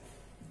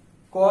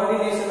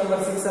 Coordination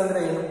number 6 ಅಂದ್ರೆ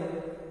ಏನು?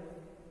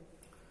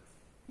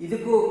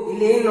 ಇದಕ್ಕೂ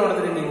ಇಲ್ಲಿ ಏನ್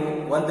ನೋಡಿದ್ರೆ ನೀವು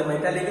ಒಂದು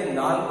ಮೆಟಲ್ಗೆ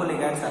 4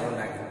 ಲಿಗ್ಯಾಂಡ್ಸ್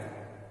ಅರೌಂಡ್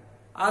ಆಗಿರುತ್ತೆ.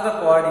 ಆಗ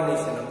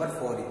ಕೋಆರ್ಡಿನೇಷನ್ ನಂಬರ್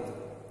 4 ಇತ್ತು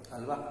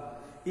ಅಲ್ವಾ?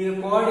 ಈಗ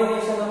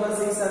ಕೋಆರ್ಡಿನೇಷನ್ ನಂಬರ್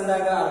 6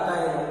 ಅಂದಾಗ ಅರ್ಥ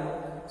ಏನು?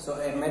 So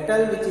A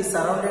metal which is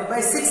surrounded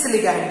by 6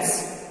 ligands,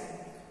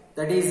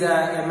 that is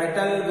A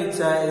metal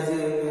which is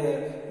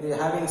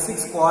having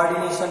 6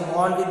 coordination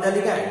bond with the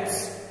ligands,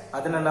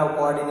 ಅದನ್ನ ನಾವು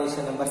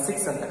ಕೋಆರ್ಡಿನೇಷನ್ ನಂಬರ್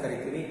 6 ಅಂತ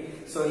ಕರಿತೀವಿ.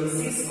 ಸೊ ಈ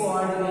 6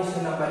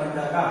 ಕೋಆರ್ಡಿನೇಷನ್ ನಂಬರ್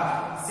ಇದ್ದಾಗ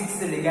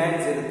 6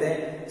 ಲಿಗ್ಯಾಂಡ್ಸ್ ಇರುತ್ತೆ,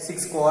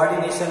 6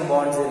 ಕೋಆರ್ಡಿನೇಷನ್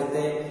ಬಾಂಡ್ಸ್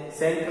ಇರುತ್ತೆ.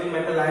 ಸೆಂಟ್ರಲ್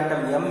ಮೆಟಲ್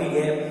ಆಟಮ್ M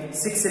ಗೆ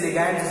 6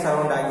 ligands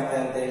surround ಆಗಿದೆ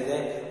ಅಂತ ಹೇಳಿದೆ.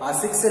 ಆ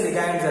 6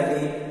 ಲಿಗ್ಯಾಂಡ್ಸ್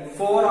ಅಲ್ಲಿ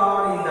 4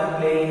 R in the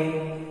plane,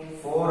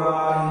 4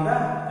 R in the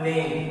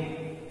plane.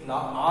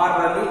 R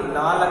ಅಲ್ಲಿ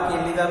 4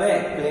 ಎಲ್ಲಿದಾವೆ?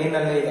 ಪ್ಲೇನ್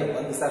ಅಲ್ಲೇ ಇದೆ,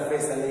 ಒಂದು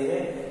ಸರ್ಫೇಸ್ ಅಲ್ಲೇ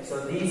ಇದೆ. So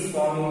these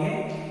farming A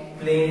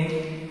plane.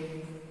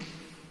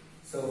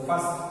 So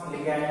first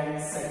ligand,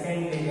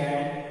 second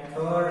ligand,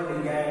 third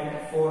ligand,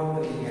 fourth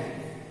ligand.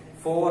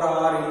 4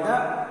 are in the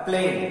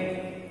plane.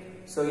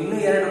 So innu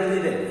ಎರಡು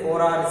ಉಳಿದಿದೆ. 4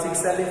 are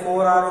 6 ಅಲ್ಲಿ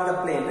 4 are in the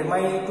plane.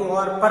 Remaining 2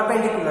 are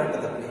perpendicular to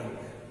the plane.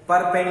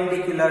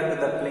 Perpendicular to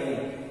the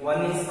plane.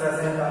 One is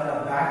present on the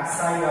back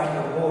side of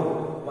the board.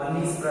 One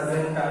is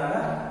present on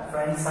the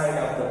front side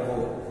of the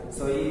board.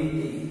 So ಈ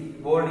ರೀತಿ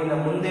board ಇಂದ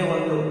ಮುಂದೆ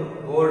ಒಂದು,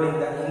 board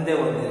ಇಂದ ಹಿಂದೆ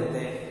ಒಂದು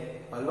ಇರುತ್ತೆ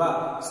ಅಲ್ವಾ?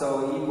 ಸೊ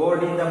ಈ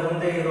ಬೋರ್ಡ್ ಇಂದ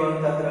ಮುಂದೆ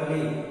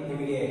ಇರುವಂತದ್ರಲ್ಲಿ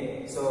ನಿಮಗೆ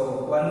so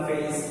 1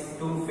 face,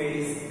 2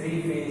 face, 3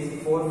 face,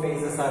 4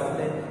 phases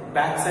ಆಗುತ್ತೆ.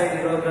 ಬ್ಯಾಕ್ ಸೈಡ್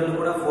ಇರೋದ್ರಲ್ಲೂ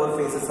ಕೂಡ 4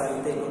 ಫೇಸಸ್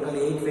ಆಗುತ್ತೆ. Total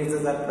 8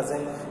 phases are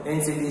present.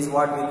 Hence it is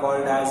what we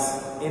called as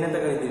ಏನಂತ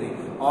ಕರಿತೀವಿ?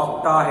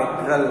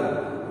 ಆಕ್ಟಾಹೆಡ್ರಲ್.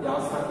 ಯಾವ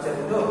ಸ್ಟ್ರಕ್ಚರ್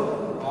ಇದು?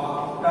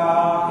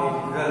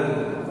 ಆಕ್ಟಾಹೆಡ್ರಲ್.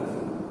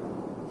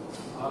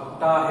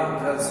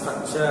 Octahedral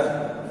structure.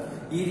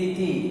 ಈ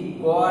ರೀತಿ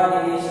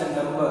ಕೋಆರ್ಡಿನೇಷನ್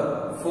ನಂಬರ್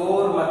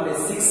 4 ಮತ್ತೆ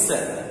 6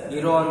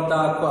 ಇರುವಂತ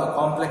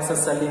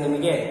ಕಾಂಪ್ಲೆಕ್ಸಸ್ ಅಲ್ಲಿ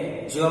ನಿಮಗೆ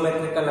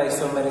geometrical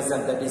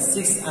isomerism, that is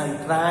 6 and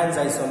trans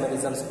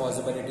ಐಸೋಮೆರಿಸಮ್ಸ್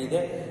possibility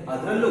ಇದೆ.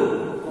 ಅದರಲ್ಲೂ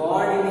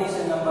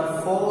ಕೋಆರ್ಡಿನೇಷನ್ ನಂಬರ್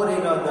 4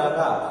 ಇರೋದಾಗ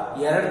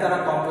ಎರಡು ತರ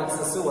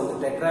ಕಾಂಪ್ಲೆಕ್ಸಸ್, ಒಂದು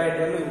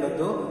ಟೆಟ್ರಾಹೆಡ್ರಲ್,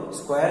 ಇನ್ನೊಂದು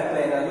ಸ್ಕ್ವೇರ್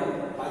ಪ್ಲೇನರ್.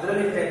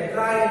 ಅದರಲ್ಲಿ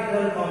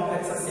ಟೆಟ್ರಾಹೆಡ್ರಲ್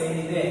ಕಾಂಪ್ಲೆಕ್ಸಸ್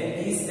ಏನಿದೆ,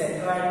 these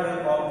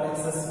tetrahedral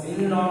complexes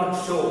will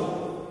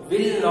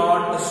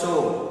not show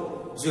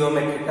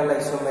geometrical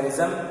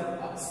isomerism.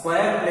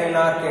 Square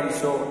planar can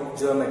show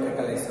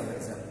geometrical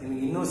isomerism.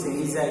 ನಿಮ್ಗೆ ಇನ್ನೂ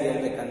ಸೀರೀಸ್ ಆಗಿ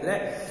ಹೇಳ್ಬೇಕಂದ್ರೆ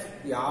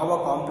ಯಾವ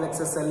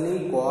ಕಾಂಪ್ಲೆಕ್ಸಸ್ ಅಲ್ಲಿ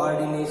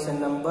ಕೋಆರ್ಡಿನೇಷನ್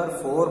ನಂಬರ್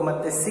 4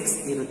 ಮತ್ತೆ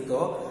 6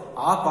 ಇರುತ್ತೋ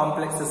ಆ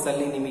ಕಾಂಪ್ಲೆಕ್ಸಸ್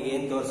ಅಲ್ಲಿ ನಿಮಗೆ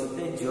ಏನ್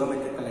ತೋರಿಸುತ್ತೆ?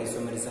 ಜಿಯೋಮೆಟ್ರಿಕಲ್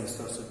ಐಸೋಮೆರಿಸಮ್ಸ್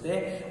ತೋರಿಸುತ್ತೆ.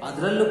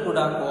 ಅದರಲ್ಲೂ ಕೂಡ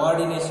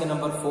ಕೋಆರ್ಡಿನೇಷನ್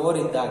ನಂಬರ್ 4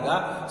 ಇದ್ದಾಗ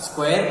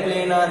ಸ್ಕ್ವೇರ್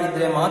ಪ್ಲೇನಾರ್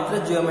ಇದ್ರೆ ಮಾತ್ರ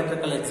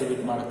ಜಿಯೋಮೆಟ್ರಿಕಲ್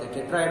ಎಕ್ಸಿಬಿಟ್ ಮಾಡುತ್ತೆ,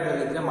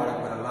 ಟೆಟ್ರಾಹೆಡ್ರಲ್ ಇದ್ರೆ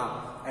ಮಾಡಕ್ ಬರಲ್ಲ.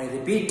 I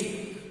repeat.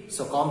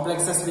 So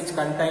complexes which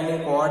containing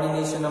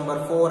coordination number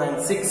 4 and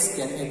 6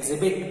 can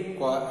exhibit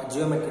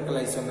geometrical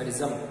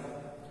isomerism.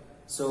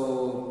 So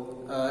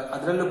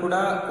ಅದರಲ್ಲೂ ಕೂಡ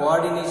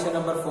ಕೋಆರ್ಡಿನೇಷನ್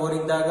ನಂಬರ್ 4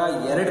 ಇದ್ದಾಗ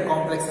ಎರಡು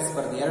ಕಾಂಪ್ಲೆಕ್ಸಸ್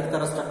ಬರುತ್ತೆ, ಎರಡು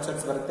ತರ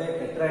ಸ್ಟ್ರಕ್ಚರ್ಸ್ ಬರುತ್ತೆ,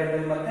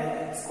 ಟೆಟ್ರಾಹೆಡ್ರಲ್ ಮತ್ತೆ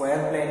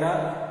ಸ್ಕ್ವೇರ್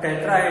ಪ್ಲೇನರ್.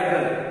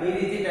 ಟೆಟ್ರಾಹೆಡ್ರಲ್, ಈ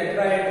ರೀತಿ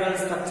ಟೆಟ್ರಾಹೆಡ್ರಲ್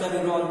ಸ್ಟ್ರಕ್ಚರ್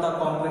ಇರುವಂತ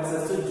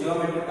ಕಾಂಪ್ಲೆಕ್ಸಸ್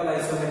ಜಿಯೋಮೆಟ್ರಿಕಲ್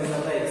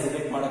ಐಸೋಮೆರಿಸಮ್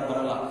ಎಕ್ಸಿಬಿಟ್ ಮಾಡಕ್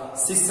ಬರಲ್ಲ.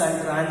 6 ಅಂಡ್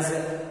ಟ್ರಾನ್ಸ್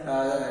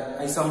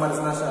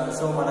ಐಸೋಮರ್ಸ್ ನ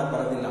ಶೋ ಮಾಡಕ್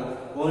ಬರೋದಿಲ್ಲ.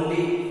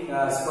 Only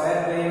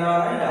square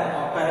planar and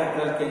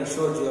octahedral can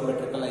show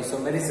geometrical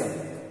isomerism.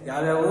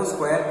 ಯಾವ್ಯಾವು?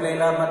 ಸ್ಕ್ವೇರ್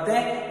ಪ್ಲೇನರ್ ಮತ್ತೆ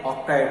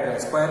octahedral.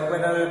 Square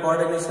planar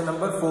coordination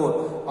number 4,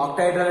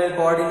 octahedral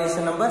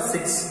coordination number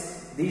 6.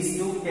 These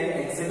two can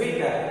exhibit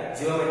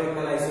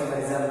geometrical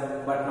isomerism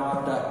but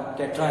not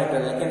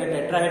tetrahedral. ಯಾಕೆಂದ್ರೆ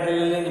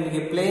tetrahedral ಅಲ್ಲಿ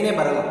ನಿಮಗೆ ಪ್ಲೇನೇ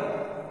ಬರಲ್ಲ.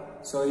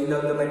 So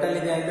ಇಲ್ಲೊಂದು metal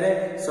ಇದೆ ಅಂದ್ರೆ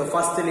so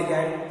first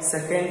ligand,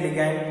 second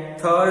ligand,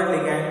 third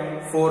ligand,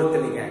 fourth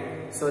ligand.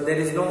 So there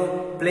is no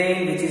plane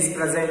which is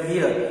present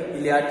here.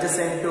 ಇಲ್ಲಿ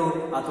adjacent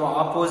ಅಥವಾ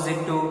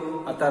opposite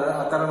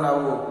ಆತರ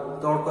ನಾವು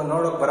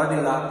ನೋಡೋಕ್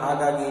ಬರೋದಿಲ್ಲ.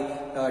 ಹಾಗಾಗಿ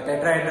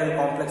ಟೆಟ್ರಾಹೆಡ್ರಲ್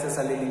ಕಾಂಪ್ಲೆಕ್ಸಸ್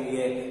ಅಲ್ಲಿ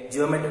ನಿಮಗೆ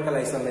ಜಿಯೋಮೆಟ್ರಿಕಲ್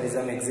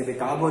ಐಸೋಮೆರಿಸಮ್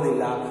ಎಕ್ಸಿಬಿಟ್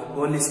ಆಗೋದಿಲ್ಲ.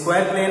 ಓನ್ಲಿ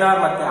ಸ್ಕ್ವೇರ್ ಪ್ಲೇನಾರ್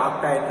ಮತ್ತೆ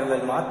ಆಕ್ಟಾಹೆಡ್ರಲ್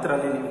ಅಲ್ಲಿ ಮಾತ್ರ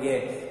ನಿಮಗೆ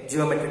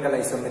ಜಿಯೋಮೆಟ್ರಿಕಲ್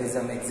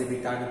ಐಸೋಮೆರಿಸಮ್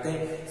ಎಕ್ಸಿಬಿಟ್ ಆಗುತ್ತೆ.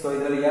 ಸೊ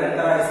ಇದರಲ್ಲಿ ಎರಡು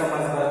ತರ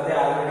ಐಸೋಮರ್ಸ್ ಬರುತ್ತೆ.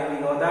 Already we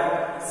know that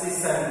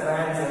Sis and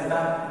ಟ್ರಾನ್ಸ್ ಅಂತ.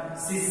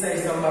 ಸಿಸ್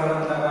ಐಸೋಮರ್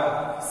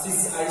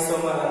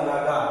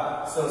ಅಂದಾಗ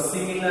so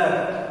similar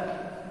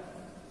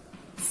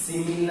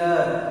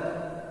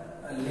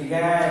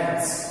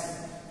ligands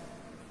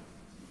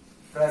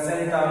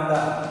present on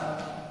the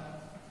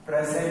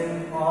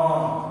present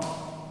on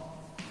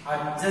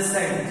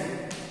adjacent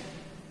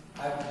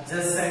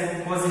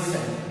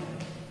position,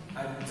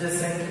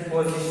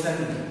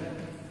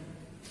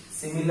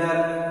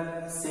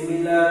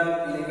 similar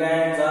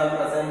ligands are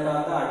present on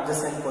the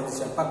adjacent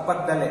position.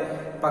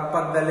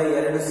 ಪಕ್ಕಪಕ್ಕದಲ್ಲೇ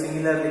ಎರಡು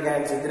ಸಿಮಿಲರ್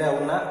ಲಿಗ್ಯಾಂಡ್ಸ್ ಇದ್ರೆ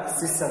ಅವನ್ನ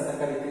ಸಿಸ್ ಅಂತ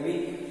ಕರಿತೀವಿ.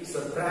 ಸೊ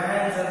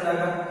ಟ್ರಾನ್ಸ್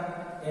ಅಂದಾಗ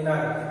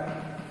ಏನಾಗುತ್ತೆ,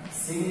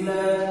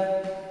 similar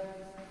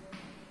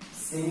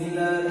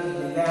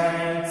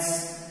ligands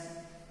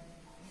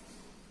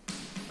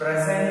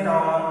present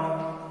on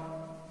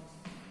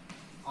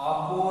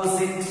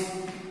opposite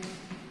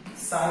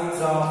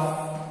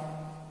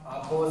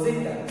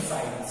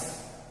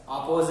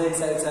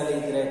sides ಅಲ್ಲಿ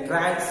ಇದ್ರೆ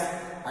ಟ್ರಾನ್ಸ್,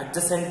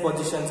 adjacent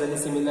positions ಅಲ್ಲಿ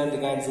similar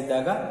ligands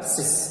ಇದ್ದಾಗ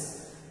cis.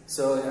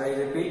 So I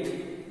repeat,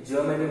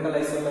 geometrical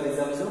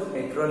isomerisms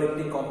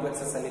heteroleptic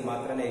complexes ಅಲ್ಲಿ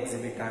ಮಾತ್ರನೇ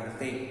ಎಕ್ಸಿಬಿಟ್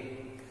ಆಗುತ್ತೆ.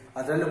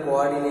 ಅದರಲ್ಲೂ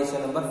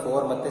ಕೋಆರ್ಡಿನೇಷನ್ ನಂಬರ್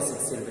 4 ಮತ್ತೆ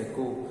 6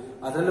 ಇರಬೇಕು.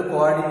 ಅದರಲ್ಲೂ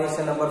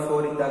ಕೋಆರ್ಡಿನೇಷನ್ ನಂಬರ್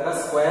 4 ಇದ್ದಾಗ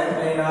ಸ್ಕ್ವೇರ್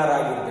ಪ್ಲೇನಾರ್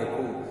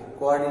ಆಗಿರಬೇಕು.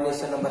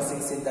 ಕೋಆರ್ಡಿನೇಷನ್ ನಂಬರ್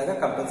 6 ಇದ್ದಾಗ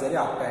ಕಂಪಲ್ಸರಿ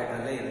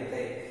ಆಕ್ಟಾಹೆಡ್ರಲ್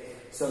ಇರುತ್ತೆ.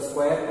 ಸೊ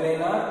ಸ್ಕ್ವೇರ್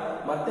ಪ್ಲೇನಾರ್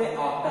ಮತ್ತೆ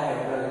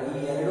ಆಕ್ಟಾಹೆಡ್ರಲ್ ಈ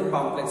ಎರಡು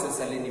ಕಾಂಪ್ಲೆಕ್ಸಸ್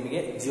ಅಲ್ಲಿ ನಿಮಗೆ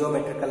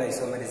ಜಿಯೋಮೆಟ್ರಿಕಲ್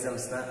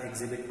ಐಸೋಮರಿಸಮ್ಸ್ ನ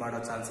ಎಕ್ಸಿಬಿಟ್ ಮಾಡೋ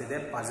ಚಾನ್ಸ್ ಇದೆ,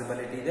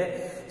 ಪಾಸಿಬಿಲಿಟಿ ಇದೆ.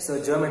 ಸೊ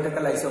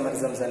ಜಿಯೋಮೆಟ್ರಿಕಲ್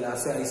ಐಸೋಮರ್ಸ್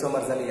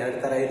ಅಲ್ಲಿ ಎರಡು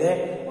ತರ ಇದೆ,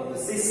 ಒಂದು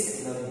ಸಿಸ್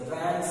ಇನ್ನೊಂದು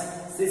ಟ್ರಾನ್ಸ್.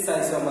 ಸಿಸ್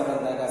ಐಸೋಮರ್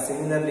ಅಂದಾಗ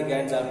similar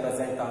ligands are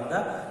present on the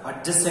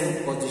adjacent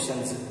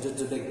positions,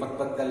 ಜೊತೆಗೆ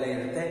ಪಕ್ಕದಲ್ಲೇ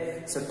ಇರುತ್ತೆ.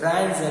 ಸೊ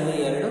ಟ್ರಾನ್ಸ್ ಅಲ್ಲಿ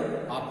ಎರಡು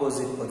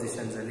ಆಪೋಸಿಟ್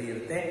ಪೊಸಿಷನ್ಸ್ ಅಲ್ಲಿ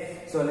ಇರುತ್ತೆ.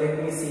 So let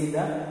me C the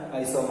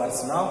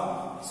isomers ನಾವ್.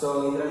 ಸೊ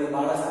ಇದರಲ್ಲಿ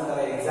ಬಹಳಷ್ಟು ತರ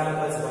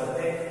ಎಕ್ಸಾಂಪಲ್ಸ್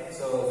ಬರುತ್ತೆ.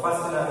 ಸೊ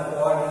ಫಸ್ಟ್ ನಾನು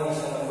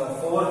ಕೋಆರ್ಡಿನೇಷನ್ ನಂಬರ್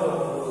 4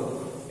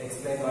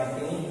 ಎಕ್ಸ್ಪ್ಲೈನ್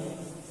ಮಾಡ್ತೀನಿ.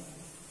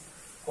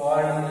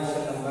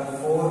 ಕೋಆರ್ಡಿನೇಷನ್ ನಂಬರ್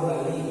 4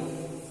 ನಲ್ಲಿ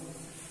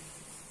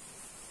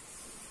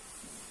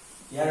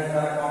ಎರಡು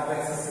ತರ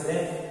ಕಾಂಪ್ಲೆಕ್ಸಸ್ ಇದೆ,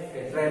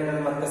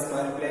 ಟೆಟ್ರಾಹೆಡ್ರಲ್ ಮತ್ತೆ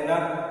square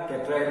planar.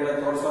 Tetrahedral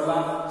ತೋರಿಸೋಲ್ಲ,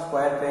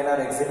 square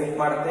planar exhibit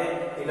ಮಾಡುತ್ತೆ.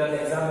 ಇಲ್ಲೊಂದು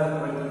ಎಕ್ಸಾಂಪಲ್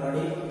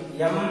ನೋಡಿ,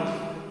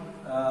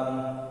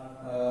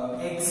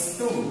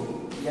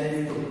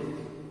 X2L2.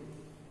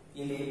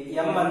 ಇಲ್ಲಿ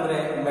M ಅಂದ್ರೆ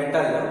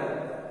ಮೆಟಲ್,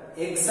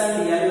 X and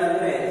L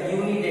ಅಂದ್ರೆ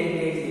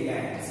ಯೂನಿಡೆಂಟೇಟ್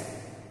ligands.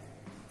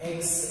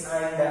 X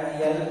and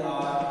L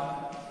are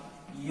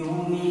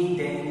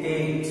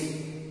ಯೂನಿಡೆಂಟೇಟ್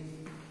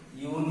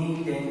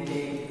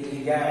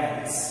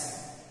ligands.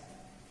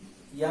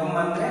 M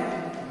ಅಂದ್ರೆ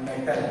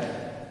ಮೆಟಲ್.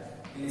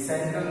 ಇಲ್ಲಿ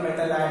ಸೆಂಟ್ರಲ್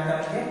ಮೆಟಲ್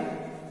ಆಟಮ್ಗೆ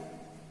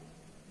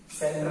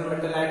 2 +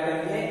 2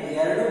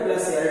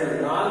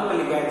 4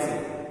 ಲಿಗ್ಯಾಂಡ್ಸ್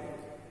ಇದೆ.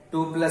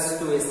 2 +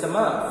 2 ಎಷ್ಟಮ್ಮ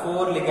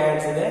 4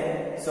 ಲಿಗ್ಯಾಂಡ್ಸ್ ಇದೆ.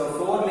 ಸೊ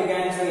 4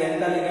 ಲಿಗ್ಯಾಂಡ್ಸ್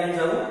ಎಂತ ಲಿಗ್ಯಾಂಡ್ಸ್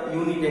ಅವು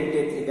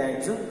ಯೂನಿಡೆಂಟೇಟ್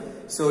ಲಿಗ್ಯಾಂಡ್ಸ್.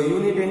 ಸೊ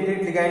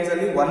ಯೂನಿಡೆಂಟೇಟ್ ಲಿಗ್ಯಾಂಡ್ಸ್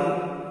ಅಲ್ಲಿ 1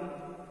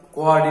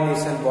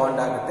 ಕೋಆರ್ಡಿನೇಷನ್ ಬಾಂಡ್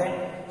ಆಗುತ್ತೆ.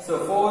 ಸೊ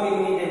 4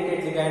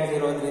 ಯೂನಿಡೆಂಟೇಟ್ ಲಿಗ್ಯಾಂಡ್ಸ್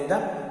ಇರೋದ್ರಿಂದ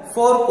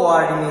 4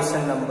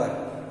 coordination number,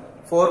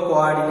 4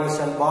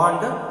 coordination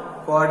bond.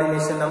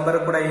 Coordination number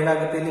ಕೂಡ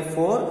ಏನಾಗುತ್ತೆ ಇಲ್ಲಿ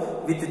 4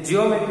 ವಿತ್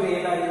ಜಿಯೋಮೆಟ್ರಿ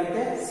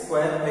ಏನಾಗಿರುತ್ತೆ,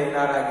 ಸ್ಕ್ವೇರ್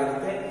ಪ್ಲೇನಾರ್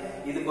ಆಗಿರುತ್ತೆ.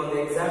 ಇದಕ್ಕೊಂದು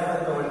ಎಕ್ಸಾಂಪಲ್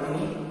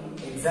ತಗೊಳ್ತೀನಿ.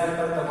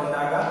 ಎಕ್ಸಾಂಪಲ್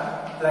ತಗೊಂಡಾಗ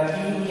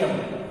platinum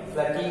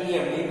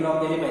D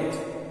block element.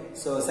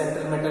 So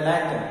central metal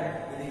atom,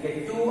 ಇದಕ್ಕೆ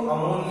 2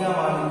 ammonia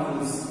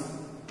molecules,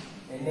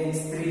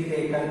 NH3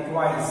 taken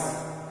twice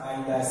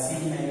and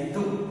Cl2.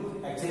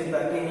 Actually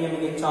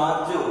ಪ್ಲಾಟಿನಿಯಂಗೆ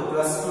charge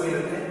 +2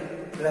 ಇರುತ್ತೆ,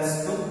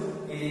 +2.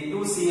 ಇಲ್ಲಿ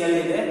 2 Cl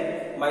ಇದೆ,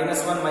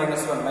 -1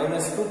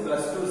 -2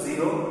 +2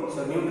 0. ಸೊ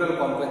ನ್ಯೂಟ್ರಲ್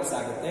ಕಾಂಪ್ಲೆಕ್ಸ್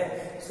ಆಗುತ್ತೆ.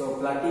 So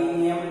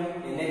platinum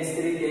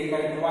NH3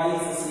 taken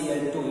twice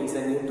Cl2, it's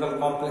a neutral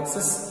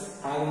complexes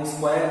having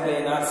square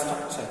planar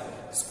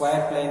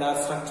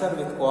structure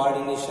with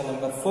coordination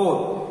number 4.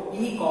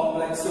 ಈ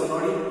complex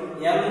ನೋಡಿ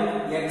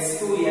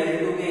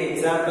Mx2L2 ಗೆ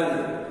example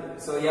ಇದೆ.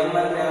 So M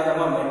ಅಂದ್ರೆ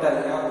ಯಾವ್ದಮ್ಮ metal,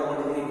 ಯಾವ್ದು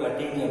ತಗೊಂಡಿದ್ದೀನಿ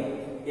ಪ್ಲಾಟಿನಿಯಂ.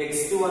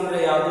 X2 ಅಂದ್ರೆ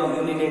ಯಾವ್ದು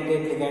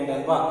ಯೂನಿಡೆಂಟೇಟ್ ಲಿಗ್ಯಾಂಡ್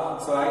ಅಲ್ವಾ.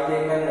 So I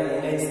taken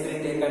NH3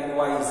 taken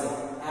twice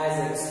as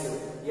X2.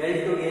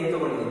 L2 ಗೆ ಏನ್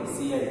ತಗೊಂಡಿದ್ದೀನಿ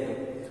Cl2.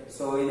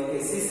 ಸೊ ಇದಕ್ಕೆ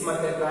ಸಿಸ್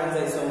ಮತ್ತೆ ಟ್ರಾನ್ಸ್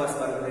ಐಸೋಮರ್ಸ್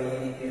ಬರ್ತದೆ, ಈ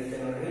ರೀತಿ ಇರುತ್ತೆ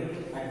ನೋಡ್ರಿ.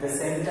 At the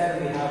centre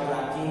we have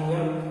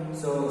platinum.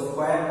 So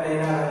square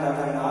planar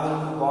ಅಂದಾಗ 4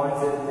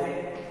 ಬಾಂಡ್ಸ್ ಇರುತ್ತೆ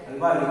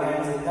ಅಲ್ವಾ,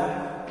 ಲಿಗ್ಯಾಂಡ್ಸ್ ಇಂದ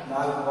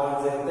 4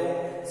 ಬಾಂಡ್ಸ್ ಇರುತ್ತೆ.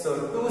 ಸೊ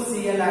 2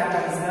 Cl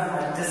ಆಟಮ್ಸ್ ನ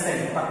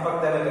ಅಡ್ಜಸೆಂಟ್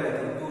ಪಕ್ಕದಲ್ಲೇ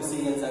ಬರೀತೀನಿ, 2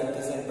 Cl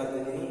adjacent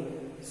ಬರ್ತಿದ್ದೀನಿ.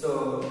 So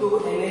 2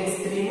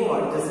 NH3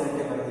 adjacent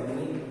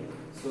ಬರ್ತಿದ್ದೀನಿ.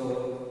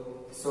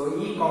 So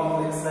ಈ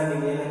ಕಾಂಪ್ಲೆಕ್ಸ್ ನ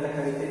ನೀವು ಏನಂತ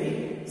ಕರಿತೀರಿ,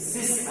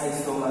 ಸಿಸ್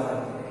ಐಸೋಮರ್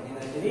ಅಂತೀವಿ.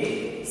 ಏನಂತೀವಿ,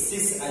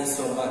 ಸಿಸ್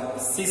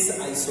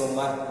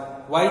isomer.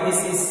 Why this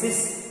is cis?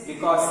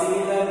 Because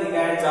similar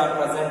ligands are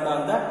present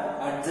on the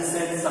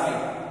adjacent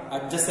side.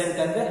 Adjacent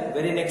ಅಂದ್ರೆ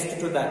very next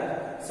to that.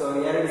 So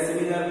ಎರಡು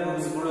ಸಿಮಿಲರ್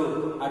ಗ್ರೂಪ್ಸ್ಗಳು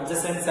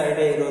ಅಡ್ಜಸೆಂಟ್ ಸೈಡ್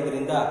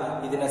ಇರೋದ್ರಿಂದ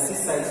ಇದನ್ನ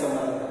ಸಿಸ್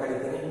ಐಸೋಮರ್ ಅಂತ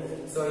ಕರೀತೀನಿ.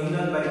 ಸೊ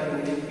ಇನ್ನೊಂದು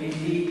ಬರೀತೀನಿ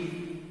PT.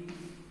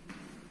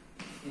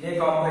 ಇದೇ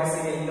ಕಾಂಪ್ಲೆಕ್ಸ್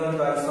ಗೆ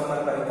ಇನ್ನೊಂದು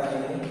ಐಸೋಮರ್ ಬರೀತಾ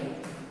ಇದ್ದೀನಿ.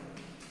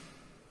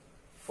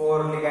 4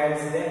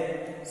 ಲಿಗ್ಯಾಂಡ್ಸ್ ಇದೆ.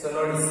 ಸೊ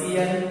ನೋಡಿ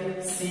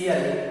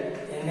Cl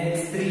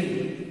NH3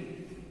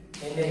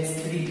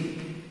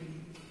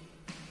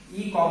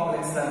 ಈ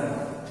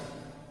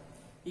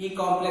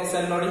ಕಾಂಪ್ಲೆಕ್ಸ್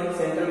ಅಲ್ಲಿ ನೋಡಿ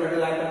ಸೆಂಟ್ರಲ್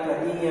ಮೆಟಲ್ ಆಟಮ್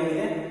ಪ್ಲಾಟಿನಿಯಂ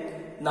ಇದೆ,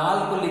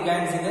 4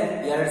 ಲಿಗ್ಯಾಂಡ್ಸ್ ಇದೆ,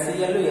 2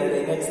 Cl 2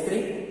 NH3.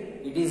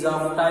 It is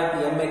of type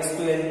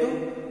Mx2L2.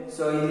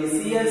 So ಇಲ್ಲಿ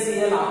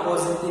Cl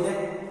ಆಪೋಸಿಟ್ ಇದೆ,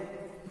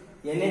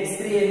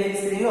 NH3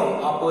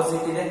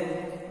 ಆಪೋಸಿಟ್ ಇದೆ.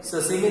 So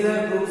similar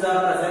groups are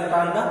present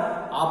on the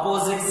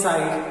opposite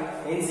side.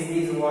 Hence it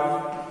is what?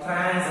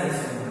 Trans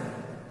isomer.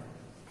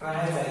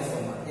 Trans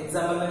isomer.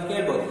 Example में क्या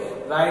बोल?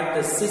 Write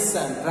the cis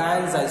and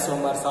trans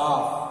isomers of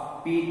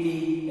PT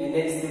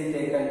NH3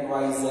 taken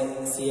twice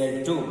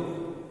Cl2.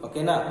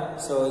 Okay na?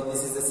 So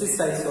this is the cis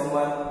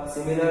isomer.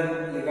 Similar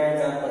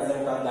ligands are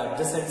present on the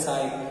adjacent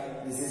side.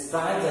 This is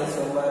trans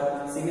isomer.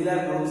 Similar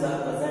groups are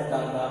present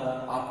on the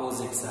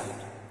opposite side.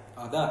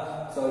 ಹೌದಾ?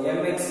 So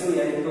MX2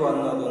 L2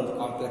 ಅನ್ನೋದು ಒಂದು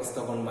complex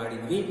ತಗೊಂಡು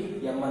ಮಾಡಿದ್ವಿ.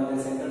 M ಅಂದ್ರೆ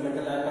central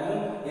metal atom,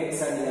 X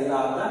and L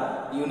are the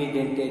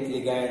unidentate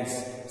ligands.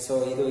 So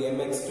ಇದು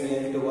MX2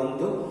 L2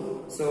 ಒಂದು.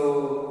 So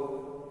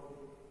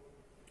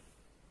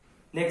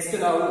next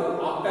ನಾವು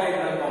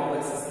octahedral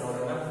complexes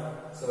ನೋಡೋಣ.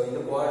 ಸೊ ಇದು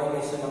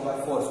coordination number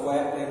 4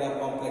 square planar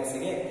complex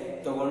ಗೆ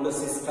ತಗೊಂಡು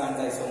ಸಿಸ್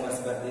ಟ್ರಾನ್ಸ್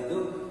ಐಸೋಮರ್ಸ್ ಬರ್ದಿದ್ದು.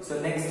 ಸೊ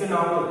ನೆಕ್ಸ್ಟ್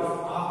ನಾವು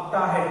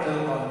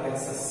ಆಕ್ಟಾಹೆಡ್ರಲ್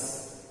ಕಾಂಪ್ಲೆಕ್ಸಸ್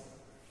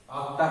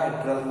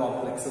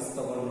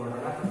ತಗೊಂಡು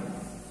ನೋಡೋಣ.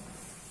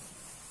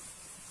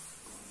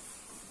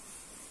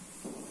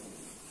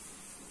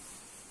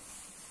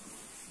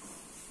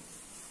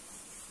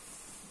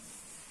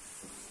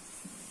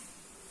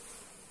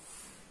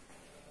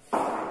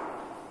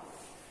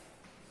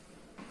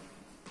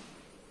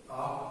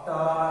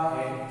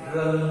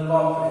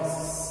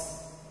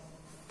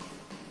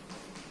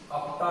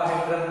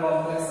 ಆಕ್ಟಾಹೆಡ್ರಲ್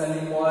ಕಾಂಪ್ಲೆಕ್ಸ್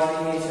ಅಲ್ಲಿ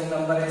ಕೋಆರ್ಡಿನೇಷನ್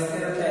ನಂಬರ್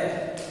ಎಷ್ಟಿರುತ್ತೆ?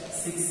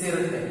 6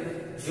 ಇರುತ್ತೆ.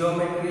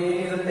 ಜಿಯೋಮೆಟ್ರಿ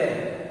ಏನಿರುತ್ತೆ?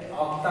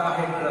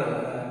 Octahedral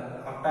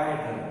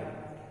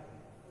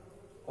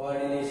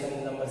coordination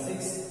number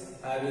 6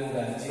 having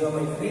the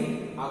geometry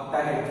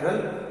octahedral.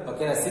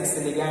 Okay, 6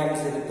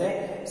 ligands irutte.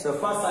 So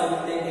first I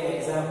will take an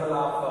example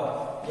of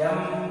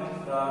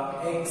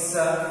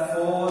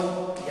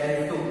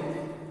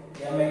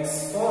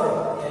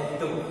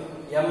MX4L2.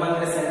 M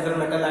andre central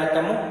metal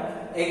atom,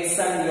 X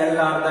and L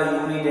are the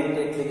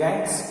unidentate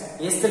ligands.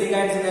 ಎಷ್ಟು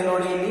ligands ಇದೆ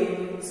ನೋಡಿ ಇಲ್ಲಿ.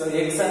 So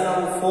X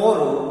ಅನ್ನೋದು 4,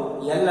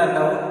 L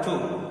ಅನ್ನೋದು 2.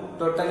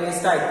 Total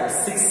ಎಷ್ಟಾಯ್ತು?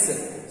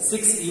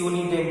 6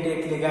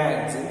 unidentate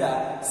ligands ಇಂದ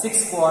 6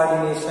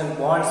 coordination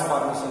bonds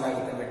formation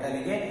ಆಗುತ್ತೆ metal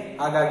ಗೆ.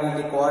 ಹಾಗಾಗಿ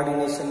ಇಲ್ಲಿ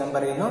ಕೋಆರ್ಡಿನೇಷನ್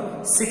ನಂಬರ್ ಏನು?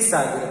 6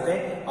 ಆಗಿರುತ್ತೆ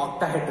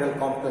ಆಕ್ಟಾಹೆಡ್ರಲ್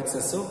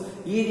ಕಾಂಪ್ಲೆಕ್ಸಸ್.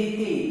 ಈ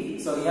ರೀತಿ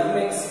ಸೊ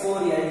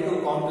MX4L2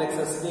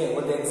 ಕಾಂಪ್ಲೆಕ್ಸಸ್ ಗೆ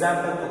ಒಂದು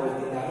ಎಕ್ಸಾಂಪಲ್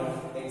ತಗೊಳ್ತೀನಿ ನಾನು.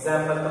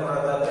 ಎಕ್ಸಾಂಪಲ್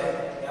ತಗೊಳ್ಳೋದಾದ್ರೆ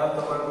ಯಾವ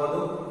ತಗೊಳ್ಬಹುದು?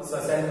 ಸೊ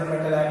ಸೆಂಟ್ರಲ್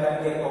ಮೆಟಲ್ ಆಟಮ್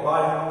ಗೆ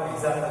ಕೋಬಾಲ್ಟ್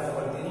ಎಕ್ಸಾಂಪಲ್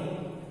ತಗೊಳ್ತೀನಿ.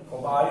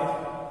 Cobalt.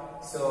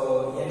 So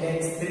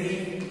NH3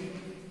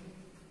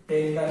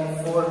 taken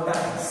 4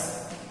 times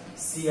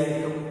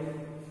Cl2.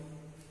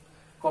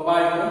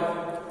 Cobalt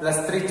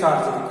 +3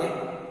 charge ಇದಕ್ಕೆ.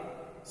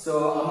 ಸೊ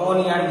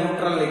ಅಮೋನಿಯಾ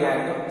ನ್ಯೂಟ್ರಲ್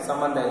ಲಿಗ್ಯಾಂಡ್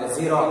ಸಂಬಂಧ ಇದೆ,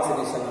 0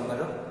 ಆಕ್ಸಿಡೇಷನ್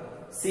ನಂಬರ್.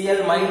 Cl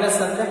ಮೈನಸ್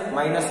ಅಂದ್ರೆ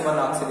 -1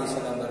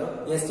 ಆಕ್ಸಿಡೇಷನ್ ನಂಬರ್.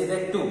 ಎಷ್ಟಿದೆ?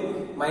 2.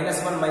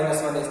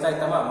 -1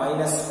 ಎಷ್ಟಾಯ್ತಮ್ಮ?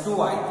 -2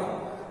 ಆಯ್ತು.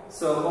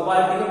 ಸೊ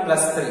ಕೋಬಾಲ್ಟ್ ಗೆ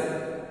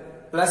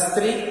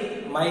 +3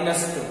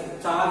 -2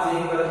 ಚಾರ್ಜ್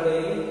ಹೇಗೆ ಬರುತ್ತೆ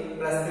ಇಲ್ಲಿ?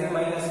 +3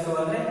 -2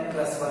 ಅಂದ್ರೆ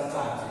 +1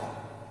 ಚಾರ್ಜ್.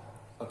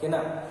 ಓಕೆನಾ?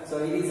 So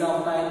it is of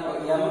type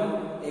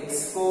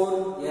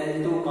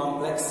MX4L2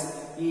 complex.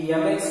 ಈ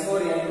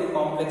MX4L2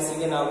 ಕಾಂಪ್ಲೆಕ್ಸ್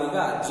ಗೆ ನಾವೀಗ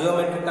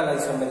ಜಿಯೋಮೆಟ್ರಿಕಲ್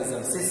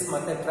ಐಸೋಮೆರಿಸಮ್ ಸಿಸ್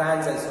ಮತ್ತೆ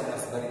ಟ್ರಾನ್ಸ್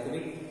ಐಸೋಮರ್ಸ್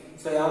ಬರೀತೀವಿ.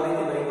 ಸೊ ಯಾವ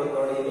ರೀತಿ ಬರೀಬಹುದು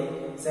ನೋಡಿ. ಇಲ್ಲಿ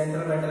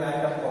ಸೆಂಟ್ರಲ್ ಮೆಟಲ್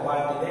ಆಟಮ್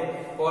ಕೋಬಾಲ್ಟ್ ಇದೆ.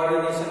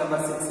 ಕೋಆರ್ಡಿನೇಷನ್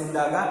ನಂಬರ್ 6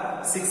 ಇದ್ದಾಗ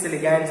 6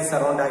 ligands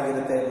ಸರೌಂಡ್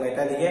ಆಗಿರುತ್ತೆ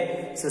ಮೆಟಲ್ ಗೆ.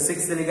 ಸೊ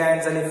 6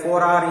 ligands ಅಲ್ಲಿ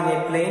 4 are in a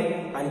plane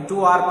and 2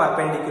 are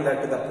perpendicular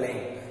to the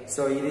plane.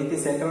 So ಈ ರೀತಿ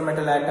ಸೆಂಟ್ರಲ್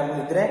ಮೆಟಲ್ ಆಟಮ್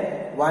ಇದ್ರೆ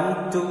 1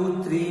 2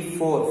 3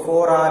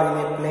 4 are in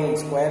a plane,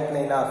 square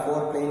plane or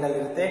 4 plane ಅಲ್ಲಿ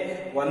ಇರುತ್ತೆ.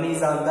 1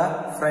 is on the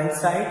front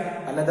side,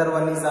 another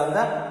one is on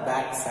the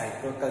back side.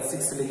 Total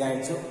 6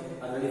 ligands.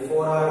 Already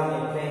 4 are in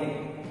a plane.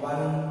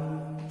 1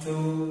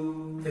 2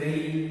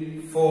 3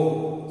 4.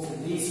 So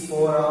these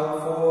 4 are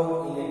 4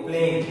 in a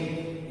plane.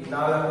 ಈ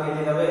 4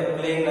 ಏನಿದಾವೆ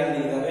plane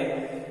ಅಲ್ಲಿ ಇದಾವೆ.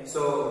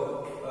 So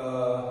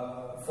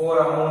 4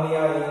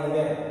 ammonia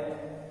ಏನಿದೆ.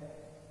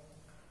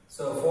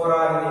 So 4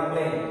 are in a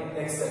plane.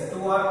 Next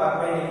 2 are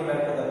perpendicular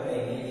to the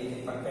plane. ಈ ರೀತಿ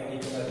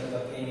perpendicular to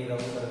the plane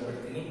ಇರೋದು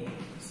ಬರ್ಬಿಡ್ತೀನಿ.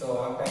 So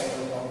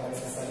octahedral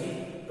complexes ಅಲ್ಲಿ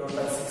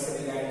total 6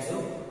 ligands.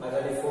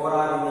 ಅದರಲ್ಲಿ 4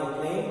 are in a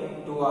plane,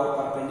 2 are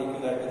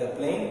perpendicular to the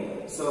plane.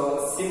 So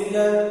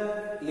similar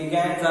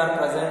ligands are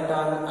present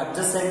on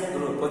adjacent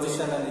group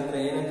position ಅಲ್ಲಿ ಇದ್ರೆ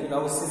ಏನಂತ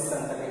ನಾವು cis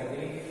ಅಂತ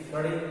ಕರಿತೀವಿ.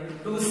 ನೋಡಿ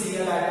 2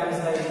 Cl atoms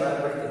ನ ಇಲ್ಲಿ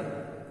ಬರ್ಬಿಡ್ತೀನಿ.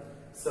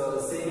 So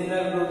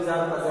similar groups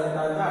are present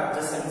on the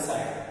adjacent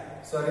side.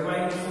 So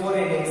remind 4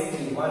 NH3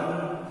 1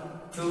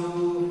 2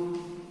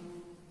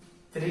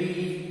 3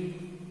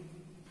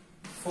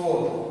 4.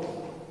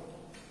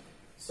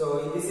 So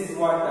this is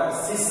what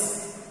cis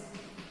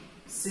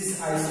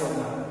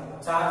isomer.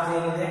 Charge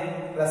ಏನಿದೆ?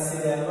 ಪ್ಲಸ್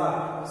ಇದೆ ಅಲ್ವಾ?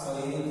 ಸೊ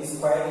ಈ ರೀತಿ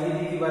ಸ್ಕ್ವೇರ್ ಈ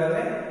ರೀತಿ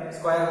ಬರುತ್ತೆ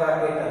ಸ್ಕ್ವೇರ್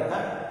ಬ್ರಾಕೆಟ್ ಅಂತ.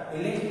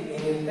 ಇಲ್ಲಿ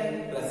ಏನಿರುತ್ತೆ?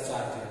 ಪ್ಲಸ್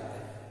ಚಾರ್ಜ್ ಇರುತ್ತೆ.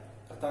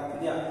 ಅರ್ಥ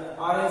ಆಗ್ತಿದ್ಯಾ?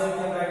 Orange you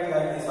can write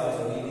like this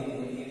also. ಈ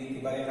ರೀತಿ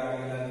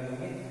ಬರೆಯಲಾಗಿಲ್ಲ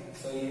ನಿಮಗೆ.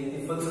 ಸೊ ಈ ರೀತಿ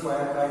ಫುಲ್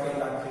ಸ್ಕ್ವೇರ್ ಬ್ರಾಕೆಟ್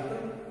ಹಾಕ್ಬಿಟ್ಟು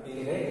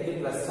ಇಲ್ಲಿ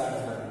ಪ್ಲಸ್ ಚಾರ್ಜ್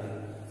ಬರುತ್ತೆ.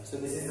 So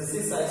this is the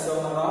cis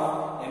isomer of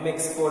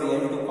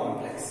MX4L2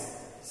 complex.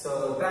 So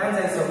trans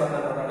isomer na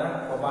nodona.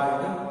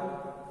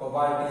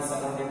 Cobalt is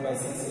surrounded by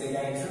 6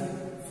 ligands.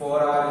 4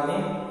 are in a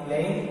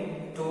plane,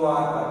 2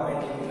 are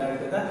perpendicular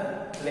to the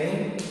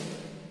plane.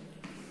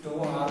 2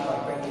 are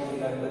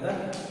perpendicular to the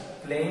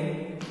plane.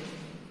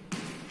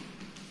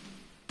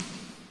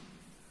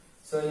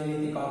 So ಈ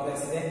ರೀತಿ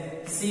complex ಇದೆ.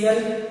 Cl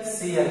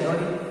Cl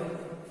ನೋಡಿ.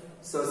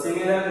 So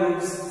similar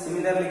groups,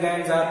 similar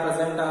ligands are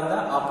present on the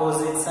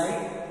opposite side.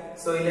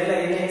 So ಇಲ್ಲೆಲ್ಲ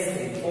NH3,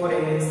 4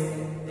 NH3,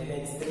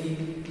 NH3,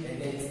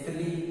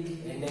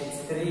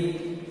 NH3,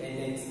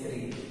 NH3.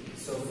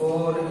 So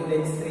 4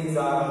 NH3s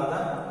are on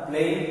the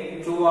plane,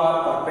 2 are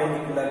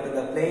perpendicular to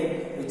the plane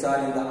which are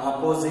in the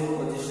opposite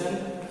position.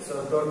 So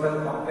total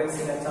complex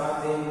in a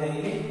charge ಏನಿದೆ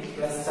ಇಲ್ಲಿ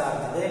plus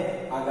charge ಇದೆ.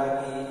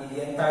 ಹಾಗಾಗಿ ಇದು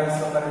ಎಂತ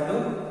isomer ಇದು?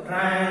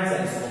 ಟ್ರಾನ್ಸ್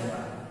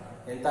isomer.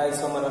 ಎಂತ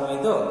isomer ಅನ್ನು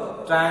ಇದು?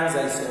 ಟ್ರಾನ್ಸ್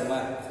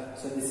isomer.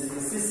 So this is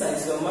the cis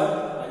isomer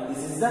and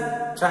this is the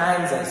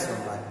trans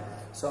isomer.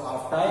 So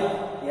of type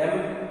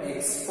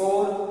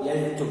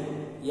MX4L2,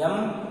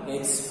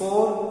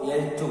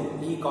 MX4L2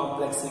 ಈ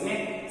ಕಾಂಪ್ಲೆಕ್ಸ್ ಗೆ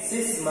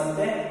cis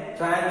ಮತ್ತೆ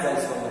ಟ್ರಾನ್ಸ್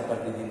ಐಸೋಮರ್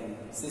ಬರ್ತಿದ್ದೀನಿ.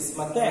 cis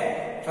ಮತ್ತೆ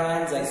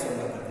ಟ್ರಾನ್ಸ್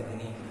ಐಸೋಮರ್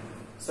ಬರ್ತಿದ್ದೀನಿ.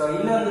 ಸೊ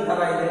ಇನ್ನೊಂದು ತರ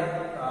ಇದೆ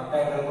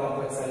ಟೈಟಲ್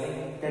ಕಾಂಪ್ಲೆಕ್ಸ್ ಅಲ್ಲಿ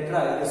ಟೆಟ್ರಾ.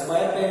 ಇದು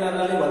ಸ್ಕ್ವೇರ್ ಪ್ಲೇನರ್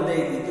ಅಲ್ಲಿ ಒಂದೇ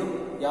ಇದ್ದಿತ್ತು,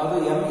 ಯಾವುದು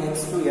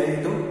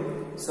MX2L2.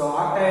 ಸೊ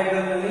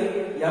ಆಕ್ಟಾಹೆಡ್ರಲ್ ನಲ್ಲಿ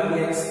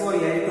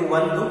MX4L2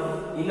 ಒಂದು,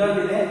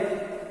 ಇನ್ನೊಂದಿದೆ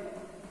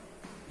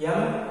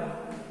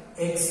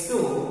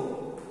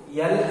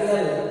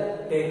MX2LL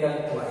taken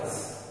twice.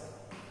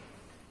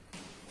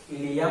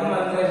 ಇಲ್ಲಿ M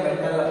ಅಂದ್ರೆ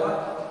ಮೆಟಲ್ ಅಪ್ಪ,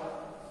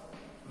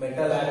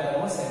 metal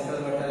atom,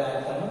 central metal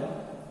atom.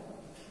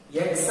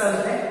 X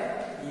ಅಂದ್ರೆ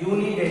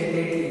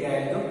ಯೂನಿಡೆಂಟೇಟ್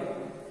ಲಿಗ್ಯಾಂಡ್,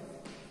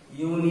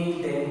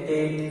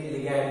 ಯೂನಿಡೆಂಟೇಟ್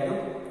ಲಿಗ್ಯಾಂಡ್.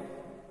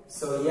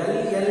 ಸೊ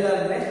LL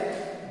ಅಂದ್ರೆ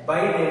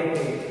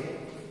ಬೈಡೆಂಟೇಟ್,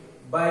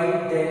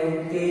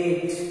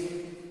 ಬೈಡೆಂಟೇಟ್,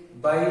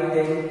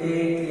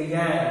 ಬೈಡೆಂಟೇಟ್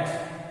ಲಿಗ್ಯಾಂಡ್.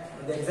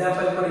 ಒಂದು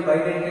ಎಕ್ಸಾಂಪಲ್ ಕೊಡಿ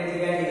ಬೈಡೆಂಟೇಟ್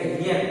ಲಿಗ್ಯಾಂಡ್ ಗೆ.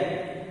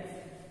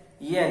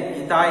 EN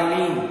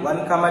ಇಥೈಲಿನ್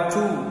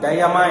 1,2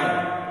 ಡೈಅಮೈನ್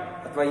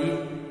ಅಥವಾ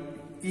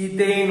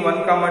ethane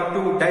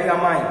 1,2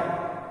 ಡೈಅಮೈನ್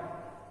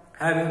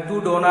having 2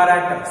 donor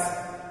atoms.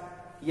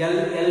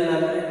 LL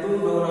ಅಂದ್ರೆ 2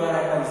 ಡೋನರ್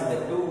ಆಟಮ್ಸ್ ಇದೆ,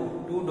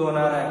 2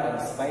 ಡೋನರ್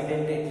ಆಟಮ್ಸ್.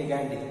 ಬೈಡೆಂಟೇಟ್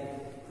ಲಿಗ್ಯಾಂಡ್ ಇದೆ,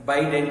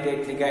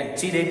 bidentate ligand.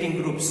 ಚಿಡೇಟಿಂಗ್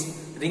groups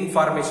ring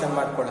formation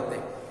ಮಾಡ್ಕೊಳ್ಳುತ್ತೆ.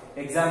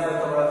 Example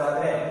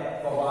ತಗೊಳ್ಳೋದಾದ್ರೆ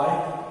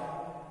cobalt,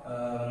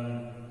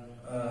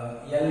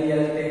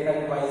 LL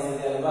taken twice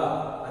ಇದೆ ಅಲ್ವಾ,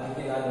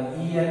 ಅದಕ್ಕೆ ನಾನು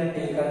EN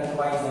ಟೇಕನ್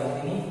ಟ್ವೈಸ್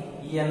ಅಂತೀನಿ.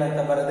 EN ಅಂತ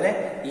ಬರೆದ್ರೆ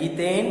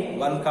ಈಥೇನ್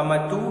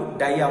 1,2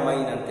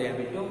 ಡೈಅಮೈನ್ ಅಂತ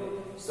ಹೇಳ್ಬಿಟ್ಟು.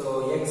 ಸೊ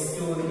X2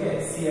 ಗೆ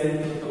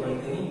Cl2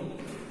 ತಗೊಳ್ತೀನಿ.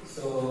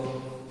 ಸೊ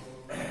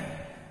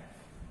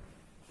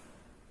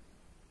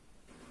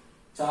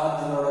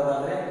ಚಾರ್ಜ್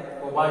ನೋಡೋದಾದ್ರೆ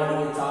ಕೋಬಾಲ್ಟ್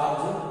ಗೆ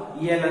ಚಾರ್ಜ್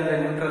EN ಅಂದ್ರೆ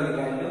ನ್ಯೂಟ್ರಲ್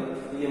ಲಿಗ್ಯಾಂಡ್,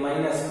 ಇಲ್ಲಿ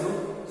 -2.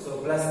 ಸೊ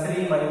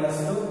 +3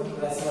 -2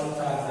 +1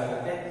 ಚಾರ್ಜ್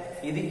ಆಗುತ್ತೆ.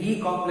 ಇದು ಈ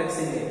ಕಾಂಪ್ಲೆಕ್ಸ್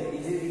ಇದೆ.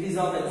 It is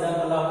of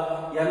example of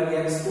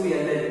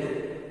MX2LL2.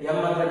 M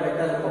ಅಂದ್ರೆ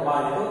ಮೆಟಲ್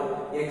ಕೋಬಾಲ್ಟ್,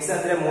 X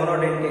ಅಂದ್ರೆ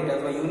ಮೋನೋಡೆಂಟೇಟ್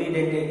ಅಥವಾ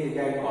ಯೂನಿಡೆಂಟೇಟ್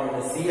ಲಿಗ್ಯಾಂಡ್ ಕಾಲ್ಡ್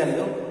Cl,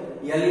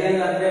 LL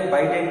ಅಂದ್ರೆ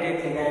bidentate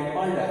ligand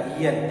called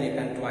EN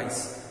taken twice.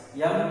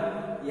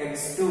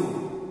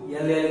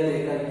 MX2LL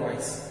taken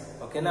twice.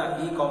 ಓಕೆನಾ.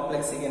 ಈ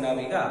ಕಾಂಪ್ಲೆಕ್ಸ್ ಗೆ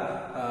ನಾವೀಗ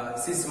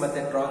ಸಿಸ್ ಮತ್ತೆ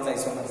ಟ್ರಾನ್ಸ್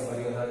ಐಸೋಮರ್ಸ್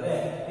ಬರೆಯೋದಾದ್ರೆ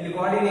ಇಲ್ಲಿ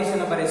ಕೋಆರ್ಡಿನೇಷನ್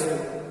ನಂಬರ್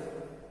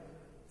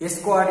ಎಷ್ಟು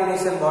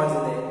ಕೋಆರ್ಡಿನೇಷನ್ ಬಾಂಡ್ಸ್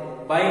ಇದೆ?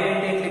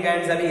 ಬೈಡೆಂಟೇಟ್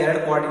ಲಿಗ್ಯಾಂಡ್ಸ್ ಅಲ್ಲಿ 2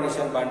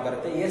 ಕೋಆರ್ಡಿನೇಷನ್ ಬಾಂಡ್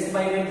ಬರುತ್ತೆ.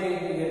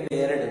 Bidentate ligand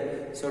 2.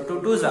 So 2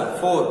 2s are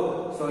 4.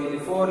 So ಇಲ್ಲಿ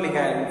 4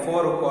 ಲಿಗ್ಯಾಂಡ್,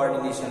 4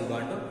 ಕೋಆರ್ಡಿನೇಷನ್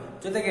ಬಾಂಡ್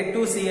ಜೊತೆಗೆ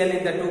 2 Cl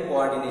ಇಂದ 2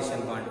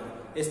 ಕೋಆರ್ಡಿನೇಷನ್ ಬಾಂಡ್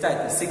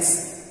ಎಷ್ಟಾಯ್ತು? 6.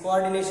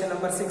 Coordination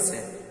number 6.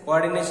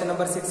 ಕೋಆರ್ಡಿನೇಷನ್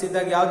ನಂಬರ್ 6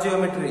 ಇದ್ದಾಗ ಯಾವ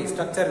ಜಿಯೋಮೆಟ್ರಿ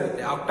ಸ್ಟ್ರಕ್ಚರ್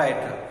ಇರುತ್ತೆ?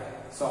 ಆಕ್ಟಾಹೆಡ್ರಲ್.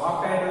 ಸೊ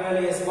ಆಕ್ಟಾಹೆಡ್ರಲ್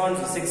ಅಲ್ಲಿ ಎಷ್ಟು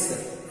bonds? 6.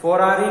 4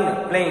 are in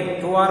plane,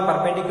 2 are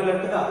perpendicular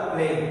to the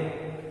plane.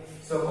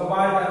 So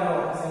cobalt ಅನ್ನೋ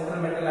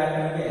ಸೆಂಟ್ರಲ್ ಮೆಟಲ್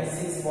ಆಟಮ್ ಗೆ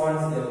 6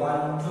 ಬಾಂಡ್ಸ್ ಇದೆ.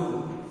 1 2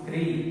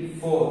 3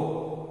 4.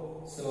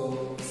 So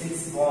 6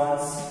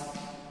 bonds,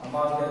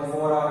 among them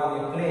 4 are in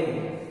a plane,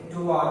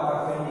 2 are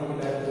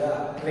perpendicular to the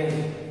plane.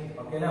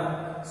 Okay na?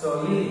 So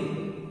ಇಲ್ಲಿ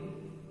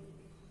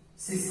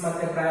 6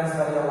 ಮತ್ತೆ ಟ್ರಾನ್ಸ್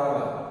ಬರೆಯುವಾಗ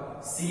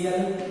Cl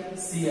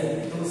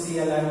 2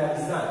 Cl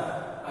atoms ನ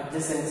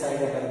adjacent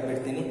side ಅಲ್ಲಿ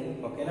ಬಿಡ್ತೀನಿ.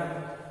 ಓಕೆನಾ.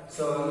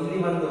 ಸೊ ಇಲ್ಲಿ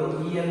ಒಂದು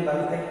EN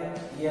ಬರುತ್ತೆ.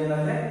 EN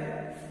ಅಂದ್ರೆ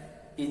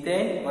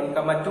ethane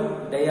 1,2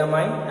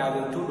 ಡೈಅಮೈನ್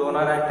having 2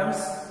 donor atoms.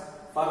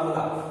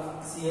 Formula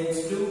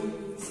CH2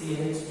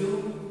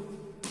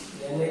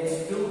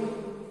 NH2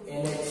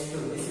 NH2.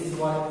 This is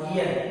what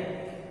EN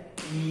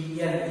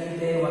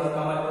ethane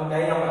 1,2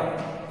 ಡೈಅಮೈನ್.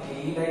 ಈ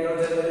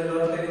ನೈಟ್ರೋಜನ್ ಮೇಲೆ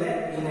ಲೋನ್ ಪೇರ್ ಇದೆ,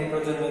 ಈ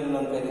ನೈಟ್ರೋಜನ್ ಮೇಲೆ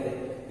ಲೋನ್ ಪೇರ್ ಇದೆ.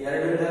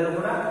 ಎರಡರಲ್ಲೂ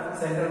ಕೂಡ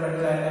ಸೆಂಟ್ರಲ್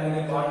ಮೆಟಲ್ ಆಟಮ್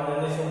ಗೆ ಬಾಂಡ್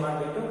ಡೊನೇಷನ್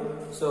ಮಾಡಿಬಿಟ್ಟು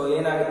ಸೊ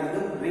ಏನಾಗುತ್ತೆ?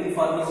 ಇದು ರಿಂಗ್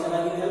ಫಾರ್ಮೇಷನ್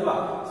ಆಗಿದೆ ಅಲ್ವಾ.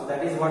 So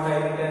that is what I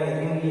written a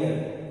ring here.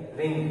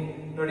 Ring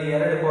ನೋಡಿ,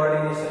 2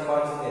 ಕೋಆರ್ಡಿನೇಷನ್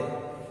ಬಾಂಡ್ಸ್ ಇದೆ.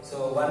 So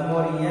 1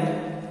 more EN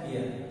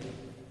here.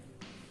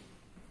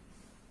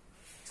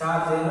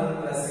 Charge ಏನು?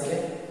 ಪ್ಲಸ್ ಇದೆ,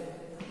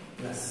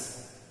 ಪ್ಲಸ್.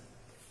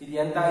 ಇದು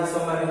ಎಂತ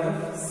ಐಸೋಮರ್? ಇದು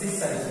ಸಿಸ್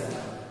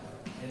ಐಸೋಮರ್.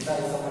 ಎಂತ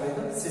ಐಸೋಮರ್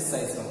ಇದು? ಸಿಸ್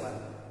ಐಸೋಮರ್.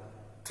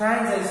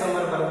 ಟ್ರಾನ್ಸ್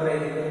ಐಸೋಮರ್ ಬರೆದ್ರೆ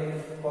ಇದೆ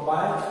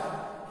cobalt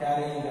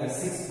carrying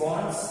 6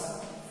 bonds,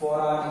 4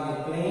 are in a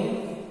plane,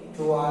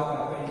 2 are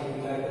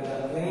perpendicular to the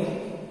plane,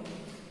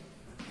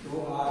 2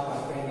 are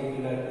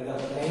perpendicular to the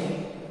plane.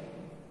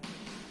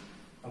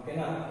 Okay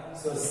na?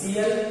 So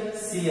Cl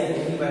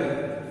ಇಲ್ಲಿ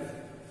ಬರುತ್ತೆ.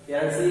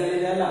 2 Cl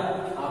ಇದೆ ಅಲ್ಲ,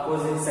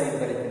 ಆಪೋಸಿಟ್ ಸೈಡ್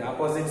ಬರೀತೀನಿ.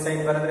 ಆಪೋಸಿಟ್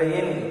ಸೈಡ್ ಬರೆದ್ರೆ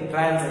ಏನು?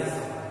 ಟ್ರಾನ್ಸ್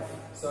isomer.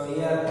 So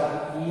here 1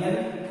 EN.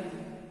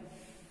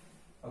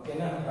 Okay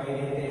na?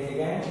 Bidentate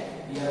ligand.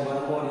 Here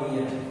 1 more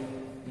EN.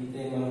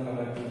 Ethane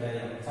 1,2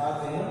 diamine.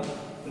 Charge ಏನು?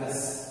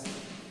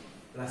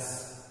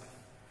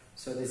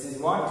 this is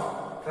what?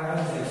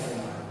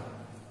 Trans-isomer.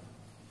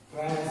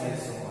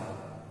 Trans-isomer.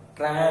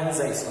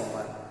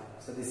 Trans-isomer.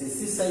 So this is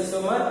cis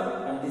isomer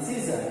and this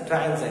is a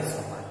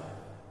trans-isomer.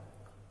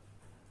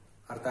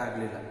 ಅರ್ಥ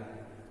ಆಗಲಿಲ್ಲ.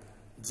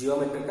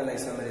 Geometrical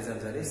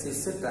ಐಸೋಮೆರಿಸಮ್ಸ್ ಅಲ್ಲಿ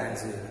ಸಿಸ್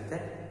ಟ್ರಾನ್ಸ್ ಇರುತ್ತೆ.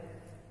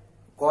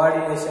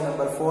 Coordination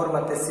number 4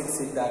 ಮತ್ತೆ 6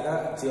 ಇದ್ದಾಗ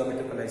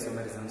geometrical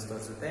ಐಸೋಮೆರಿಸಮ್ಸ್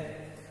ತೋರಿಸುತ್ತೆ.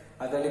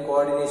 ಅದರಲ್ಲಿ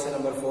coordination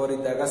number 4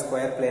 ಇದ್ದಾಗ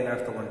ಸ್ಕ್ವೇರ್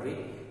ಪ್ಲೇನಾರ್ ತಗೊಂಡ್ವಿ.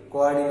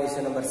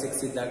 ಕೋಆರ್ಡಿನೇಷನ್ ನಂಬರ್ 6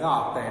 ಇದ್ದಾಗ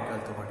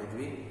octahedral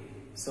ತಗೊಂಡಿದ್ವಿ.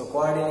 So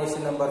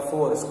coordination number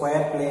 4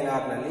 square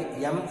planar ನಲ್ಲಿ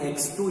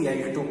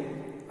mx2l2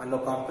 ಅನ್ನೋ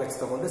ಕಾಂಪ್ಲೆಕ್ಸ್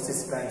ತಗೊಂಡು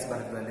ಸಿಸ್ ಟ್ರಾನ್ಸ್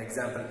ಬರೆದ್ವಿ.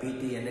 Example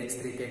pt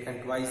NH3 taken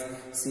twice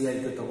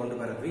Cl2 ತಗೊಂಡು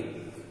ಬರೆದ್ವಿ.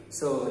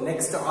 ಸೊ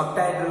ನೆಕ್ಸ್ಟ್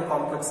ಆಕ್ಟಾಹೆಡ್ರಲ್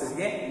ಕಾಂಪ್ಲೆಕ್ಸ್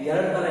ಗೆ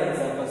ಎರಡು ತರ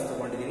ಎಕ್ಸಾಂಪಲ್ಸ್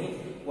ತಗೊಂಡಿದ್ದೀನಿ.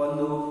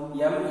 ಒಂದು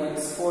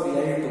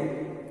mx4l2,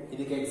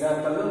 ಇದಕ್ಕೆ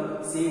example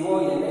CO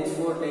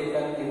NH4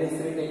 taken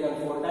NH3 taken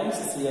 4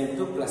 times Cl2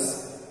 plus.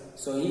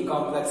 So ಈ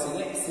ಕಾಂಪ್ಲೆಕ್ಸ್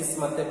ಗೆ ಸಿಸ್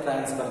ಮತ್ತೆ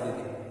ಟ್ರಾನ್ಸ್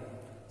ಬರೆದಿದ್ದೀನಿ.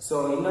 ಸೊ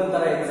ಇನ್ನೊಂದು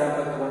ತರ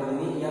ಎಕ್ಸಾಂಪಲ್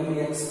ತಗೊಂಡಿದ್ದೀನಿ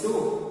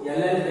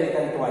mx2ll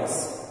ಟೇಕನ್ ಟ್ವೈಸ್.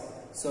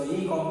 ಸೊ ಈ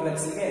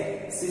ಕಾಂಪ್ಲೆಕ್ಸ್ ಗೆ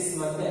ಸಿಸ್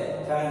ಮತ್ತೆ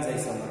ಟ್ರಾನ್ಸ್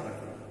ಐಸೋಮರ್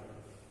ಬರ್ತದೆ.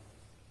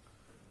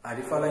 Are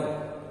you following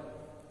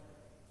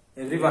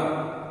everyone?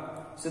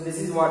 So this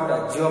is what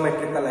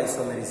geometrical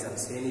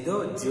isomerisms. ಏನಿದು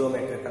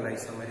geometrical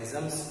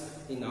isomerisms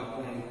in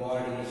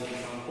coordination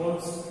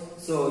compounds.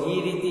 So ಈ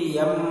ರೀತಿ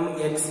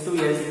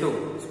mx2l2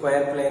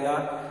 square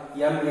planar,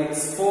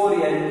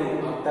 mx4l2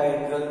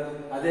 octahedral,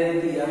 ಅದೇ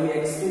ರೀತಿ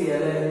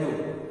mx2ll2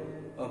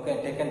 okay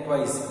taken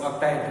twice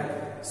octahedral.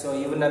 So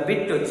ಇವನ್ನ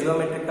ಬಿಟ್ಟು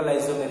geometrical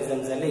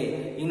isomerisms ಅಲ್ಲಿ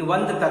ಇನ್ನು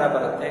ಒಂದು ತರ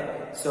ಬರುತ್ತೆ.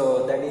 So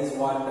that is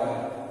what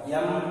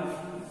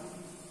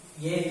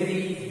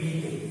ma3b3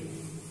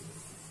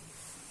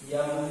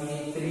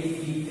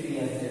 ma3b3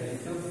 ಅಂತ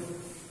ಹೇಳಿಟ್ಟು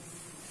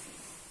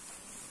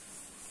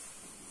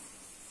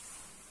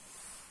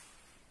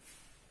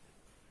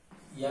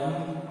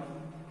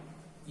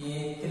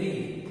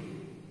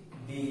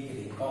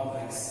ma3b3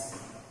 ಕಾಂಪ್ಲೆಕ್ಸ್.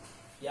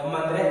 m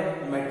ಅಂದ್ರೆ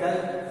ಮೆಟಲ್,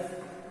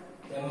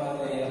 m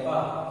ಅಂದ್ರೆ ಏನಪ್ಪಾ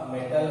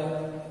ಮೆಟಲ್,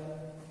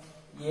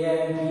 a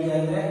and b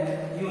ಅಂದ್ರೆ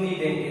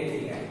ಯೂನಿಡೆಂಟೆಡ್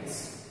ಲಿಗ್ಯಾಂಡ್ಸ್.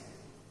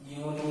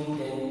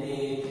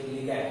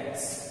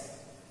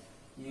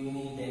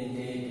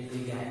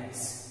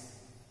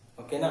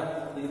 ಓಕೆನಾ?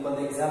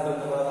 ಇದಕ್ಕೊಂದು example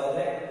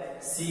ತಗೊಳ್ಳೋದಾದ್ರೆ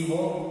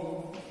CO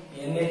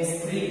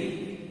NH3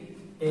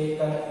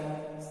 taken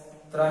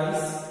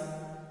thrice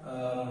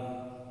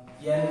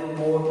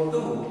NO2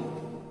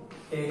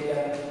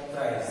 taken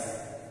thrice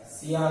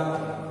Cr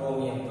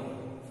chromium.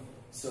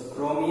 So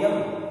chromium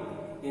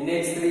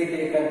NH3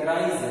 taken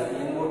thrice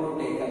NO2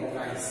 taken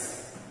thrice.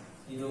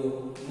 ಇದು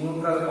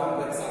neutral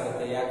complex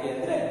ಆಗುತ್ತೆ. ಯಾಕೆ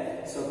ಅಂದ್ರೆ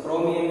ಸೊ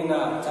ಕ್ರೋಮಿಯಂನ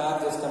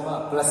ಚಾರ್ಜ್ ಎಷ್ಟಮ್ಮ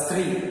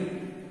 +3.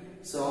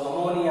 So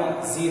ammonia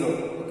 0.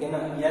 ಓಕೆನಾ?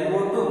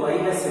 NO2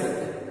 ಮೈನಸ್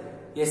ಇರುತ್ತೆ.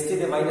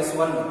 ಎಷ್ಟಿದೆ?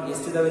 -1.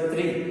 ಎಷ್ಟಿದಾವೆ?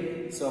 3.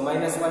 ಸೊ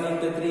 -1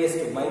 into 3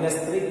 ಎಷ್ಟು?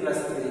 -3 +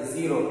 3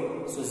 0.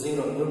 ಸೊ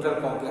 0 ನ್ಯೂಟ್ರಲ್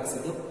ಕಾಂಪ್ಲೆಕ್ಸ್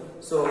ಇದು.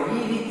 So ಈ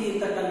ರೀತಿ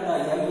ಇರ್ತಕ್ಕಂಥ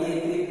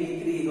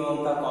Ma3P3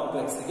 ಇರುವಂತ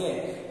ಕಾಂಪ್ಲೆಕ್ಸ್ ಗೆ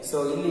ಸೊ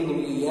ಇಲ್ಲಿ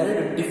ನಿಮಗೆ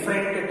ಎರಡು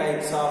ಡಿಫರೆಂಟ್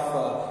ಟೈಪ್ಸ್ ಆಫ್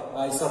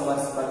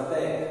ಐಸೋಮರ್ಸ್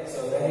ಬರುತ್ತೆ. So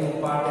very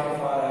important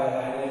for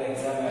annual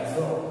exam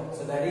also.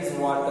 So that is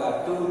what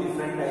two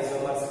different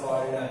isomers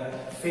called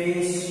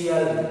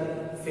facial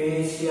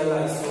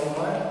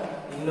isomer,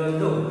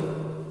 ಇನ್ನೊಂದು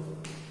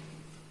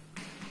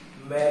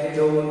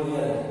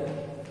ಮೆರಿಡೋನಿಯಲ್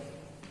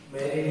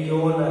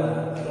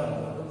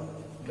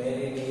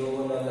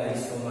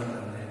ಐಸೋಮರ್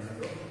ಅಂತ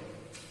ಹೇಳ್ತಾರೆ.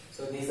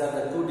 So these are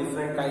the two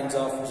different kinds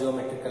of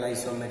geometrical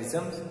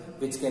isomerisms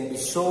which can be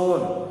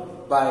shown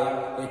by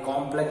a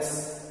complex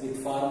with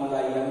formula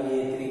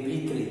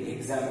Ma3B3.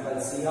 Example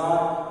Cr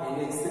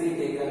NH3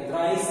 taken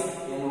thrice,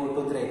 NO2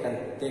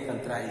 taken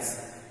thrice.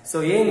 So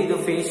ಏನಿದು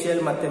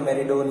facial ಮತ್ತೆ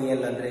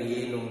ಮೆರಿಡೋನಿಯಲ್ ಅಂದ್ರೆ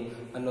ಏನು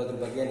ಅನ್ನೋದ್ರ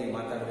ಬಗ್ಗೆ ನೀವು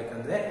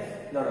ಮಾತಾಡ್ಬೇಕಂದ್ರೆ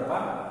ನೋಡಪ್ಪ,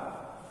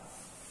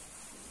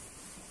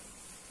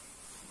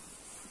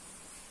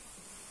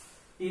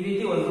 ಈ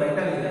ರೀತಿ ಒಂದು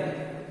ಮೆಟಲ್ ಇದೆ.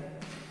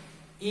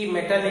 ಈ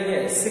ಮೆಟಲ್ ಗೆ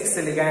 6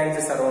 ಲಿಗ್ಯಾಂಡ್ಸ್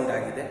ಸರೌಂಡ್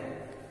ಆಗಿದೆ.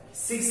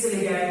 6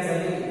 ಲಿಗ್ಯಾಂಡ್ಸ್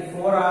ಅಲ್ಲಿ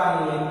 4 are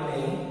in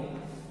plane,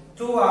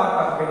 2 are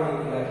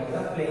perpendicular to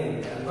the plane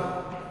ಇದೆ ಅಲ್ವಾ?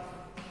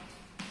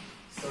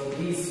 So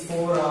these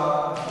 4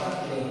 are the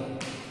plane.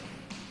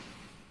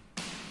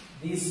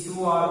 These 2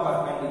 are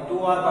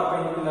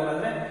perpendicular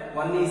ಅಂದ್ರೆ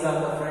one is on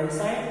the front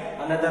side,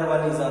 another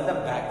one is on the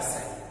back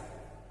side.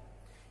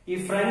 ಈ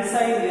front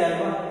side ಇದೆ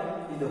ಅಲ್ವಾ?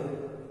 ಇದು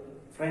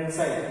front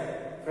side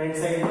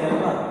ಇದೆ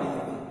ಅಲ್ವಾ? ಇದು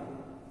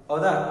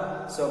ಹೌದಾ?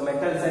 So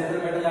metal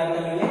central metal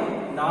ಆಟಮಿಗೆ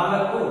 4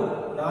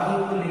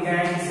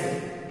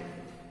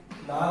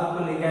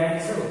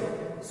 ligands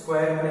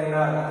square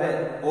planar ಅಂದ್ರೆ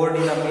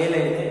ಬೋರ್ಡಿನ ಮೇಲೆ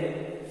ಇದೆ.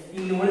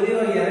 ಇಲ್ಲಿ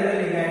ಉಳಿದಿರೋ 2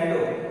 ಲಿಗ್ಯಾಂಡ್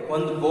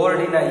ಒಂದು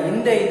ಬೋರ್ಡಿನ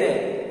ಹಿಂದೆ ಇದೆ,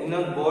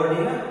 ಇನ್ನೊಂದು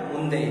ಬೋರ್ಡಿನ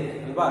ಮುಂದೆ ಇದೆ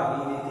ಅಲ್ವಾ?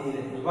 ಈ ರೀತಿ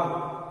ಇದೆ ಅಲ್ವಾ?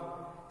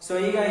 ಸೊ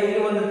ಈಗ ಇಲ್ಲಿ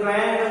ಒಂದು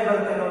ಟ್ರಯಾಂಗಲ್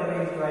ಬರುತ್ತೆ ನೋಡ್ರಿ.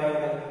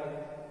 ಟ್ರಯಾಂಗಲ್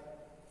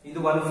ಇದು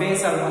ಒಂದು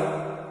ಫೇಸ್ ಅಲ್ವಾ?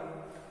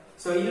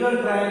 ಸೊ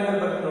ಇಲ್ಲೊಂದು ಟ್ರಯಾಂಗಲ್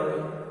ಬರುತ್ತೆ ನೋಡಿ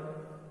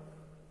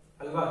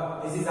ಅಲ್ವಾ?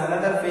 This is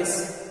another face.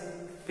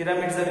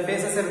 Pyramids ಅಲ್ಲಿ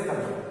ಫೇಸಸ್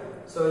ಇರುತ್ತಲ್ಲ.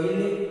 ಸೊ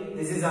ಇಲ್ಲಿ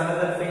this is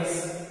another face.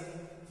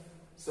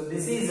 So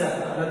this is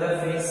another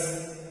face.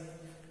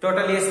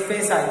 Total ಎಷ್ಟು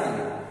ಫೇಸ್ ಆಯ್ತು?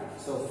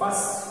 So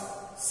first,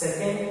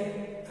 second,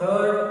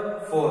 third,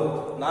 fourth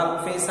 4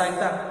 face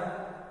ಆಯ್ತಾ?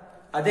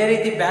 ಅದೇ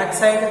ರೀತಿ back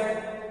side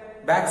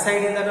back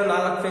side ಇಂದನೂ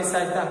 4 face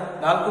ಆಯ್ತಾ,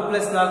 4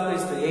 + 4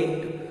 =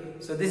 8.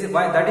 So this is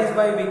why, that is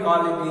why we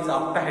call it is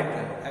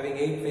octahedral, having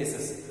 8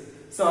 faces.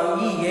 So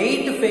ಈ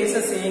 8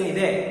 faces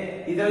ಏನಿದೆ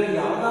ಇದರಲ್ಲಿ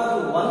ಯಾವ್ದಾದ್ರು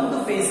ಒಂದು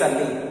ಫೇಸ್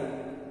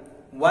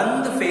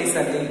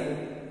ಅಲ್ಲಿ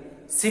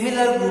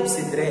ಸಿಮಿಲರ್ ಗ್ರೂಪ್ಸ್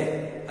ಇದ್ರೆ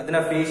ಅದನ್ನ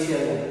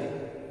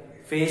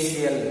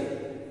facial.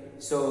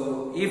 So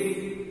if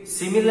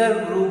similar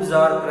groups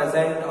are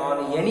present on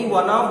any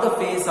one of the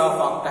face of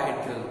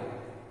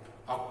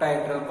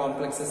octahedral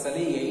complexes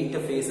ಅಲ್ಲಿ 8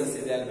 faces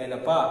ಇದೆ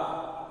ಅಲ್ವೇನಪ್ಪ,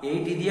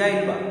 8 ಇದೆಯಾ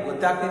ಇಲ್ವಾ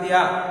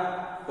ಗೊತ್ತಾಗ್ತಿದ್ಯಾ?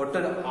 ಒಟ್ಟು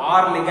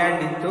 6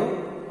 ಲಿಗ್ಯಾಂಡ್ ಇತ್ತು,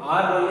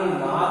 6ರಲ್ಲಿ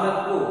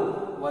 4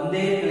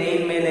 ಒಂದೇ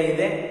ಪ್ಲೇನ್ ಮೇಲೆ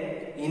ಇದೆ,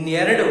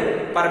 ಇನ್ನೆರಡು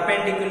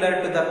ಪರ್ಪೆಂಡಿಕ್ಯುಲರ್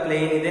ಟು ದ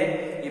ಪ್ಲೇನ್ ಇದೆ.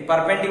 ಈ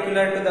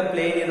ಪರ್ಪೆಂಡಿಕ್ಯುಲರ್ ಟು ದ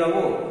ಪ್ಲೇನ್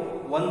ಇರೋವು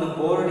ಒಂದು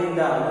ಬೋರ್ಡ್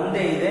ಇಂದ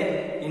ಮುಂದೆ ಇದೆ,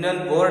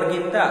 ಇನ್ನೊಂದು ಬೋರ್ಡ್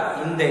ಗಿಂತ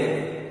ಹಿಂದೆ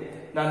ಇದೆ.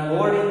 ನಾನು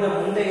ಬೋರ್ಡ್ ಇಂದ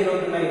ಮುಂದೆ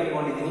ಇರೋದನ್ನ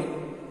ಇಟ್ಕೊಂಡಿದ್ದೀನಿ.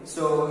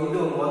 ಸೊ ಇದು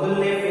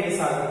ಮೊದಲನೇ ಫೇಸ್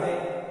ಆಗುತ್ತೆ,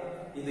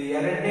 ಇದು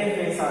ಎರಡನೇ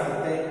ಫೇಸ್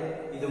ಆಗುತ್ತೆ,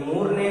 ಇದು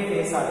ಮೂರನೇ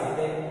ಫೇಸ್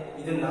ಆಗುತ್ತೆ,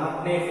 ಇದು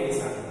 4ನೇ ಫೇಸ್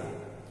ಆಗುತ್ತೆ.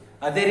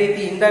 ಅದೇ ರೀತಿ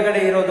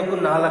ಹಿಂದಗಡೆ ಇರೋದಕ್ಕೂ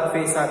 4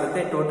 ಫೇಸ್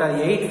ಆಗುತ್ತೆ. ಟೋಟಲ್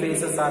 8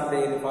 ಫೇಸಸ್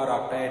ಆಗುತ್ತೆ ಫಾರ್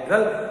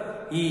ಆಕ್ಟಾಹೆಡ್ರಲ್.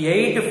 ಈ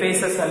 8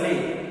 ಫೇಸಸ್ ಅಲ್ಲಿ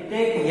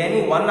take any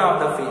one of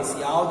the face,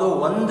 ಯಾವುದೋ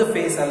ಒಂದು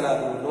ಫೇಸ್ ಅಲ್ಲ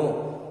ಅದು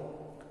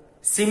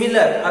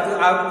ಸಿಮಿಲರ್, ಅದು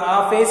ಆ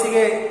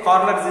ಫೇಸ್ಗೆ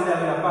ಕಾರ್ನರ್ಸ್ ಇದೆ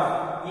ಅಲ್ಲಪ್ಪ,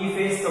 ಈ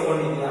ಫೇಸ್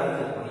ತಗೊಂಡಿದ್ಯಾ ಅಂತ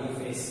ತಿಳ್ಕೊಳ್ಳಿ.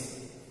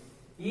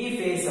 ಈ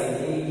ಫೇಸ್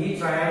ಅಲ್ಲಿ ಈ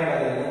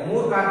ಟ್ರಯಾಂಗಲ್ ಅಲ್ಲಿ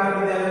 3 ಕಾರ್ನರ್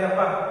ಇದೆ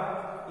ಅಲ್ಲಪ್ಪ,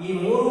 ಈ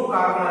 3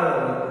 ಕಾರ್ನರ್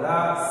ಅಲ್ಲೂ ಕೂಡ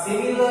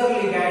ಸಿಮಿಲರ್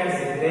ಲಿಗ್ಯಾಂಡ್ಸ್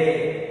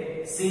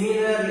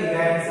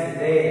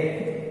ಇದ್ರೆ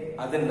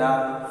ಅದನ್ನ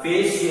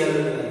ಫೇಶಿಯಲ್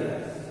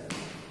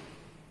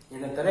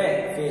ಏನಂತಾರೆ,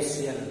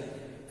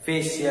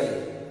 ಫೇಶಿಯಲ್.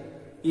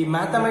 ಈ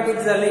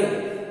ಮ್ಯಾಥಮೆಟಿಕ್ಸ್ ಅಲ್ಲಿ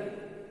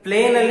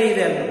ಪ್ಲೇನ್ ಅಲ್ಲಿ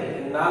ಇದೆ ಅಲ್ಲ,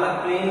 4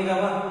 ಪ್ಲೇನ್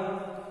ಇದಾವ.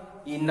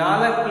 ಈ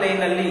 4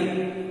 ಪ್ಲೇನ್ ಅಲ್ಲಿ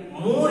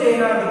 3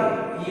 ಏನಾದ್ರು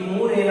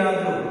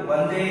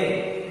ಒಂದೇ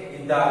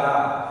ಇದ್ದಾಗ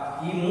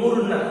ಈ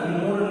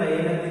ಮೂರನ್ನ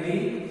ಏನಂತೀವಿ,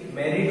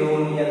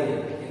 ಮೆರಿಡೋನಿಯಲ್.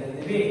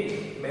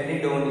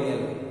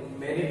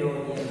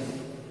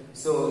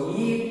 ಸೊ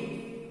ಈ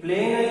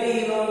ಪ್ಲೇನ್ ಅಲ್ಲಿ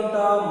ಇರುವಂತ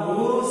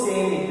 3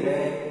 ಸೇಮ್ ಇದ್ರೆ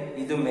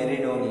ಇದು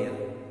ಮೆರಿಡೋನಿಯಲ್.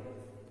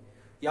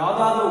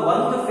 ಯಾವ್ದಾದ್ರು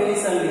ಒಂದು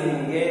ಫೇಸ್ ಅಲ್ಲಿ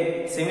ನಿಮಗೆ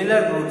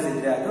ಸಿಮಿಲರ್ ಗ್ರೂಪ್ಸ್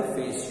ಇದ್ರೆ ಅದು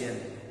ಫೇಶಿಯಲ್.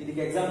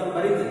 ಇದಕ್ಕೆ ಎಕ್ಸಾಂಪಲ್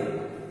ಬರೀತೀನಿ.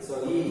 ಸೊ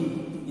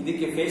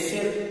ಇದಕ್ಕೆ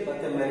ಫೇಶಿಯಲ್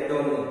ಮತ್ತೆ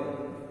ಮೆರಿಡೋನಿಯಲ್,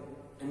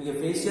 ನಿಮಗೆ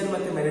ಫೇಶಿಯಲ್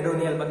ಮತ್ತೆ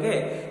ಮೆರಿಡೋನಿಯಲ್ ಬಗ್ಗೆ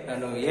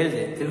ನಾನು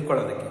ಹೇಳಿದೆ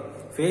ತಿಳ್ಕೊಳ್ಳೋದಕ್ಕೆ.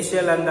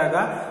 ಫೇಶಿಯಲ್ ಅಂದಾಗ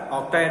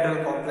ಆಕ್ಟಾಹೆಡ್ರಲ್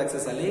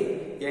ಕಾಂಪ್ಲೆಕ್ಸಸ್ ಅಲ್ಲಿ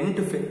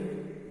 8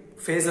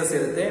 ಫೇಸಸ್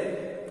ಇರುತ್ತೆ.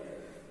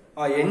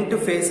 ಆ 8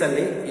 ಫೇಸ್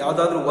ಅಲ್ಲಿ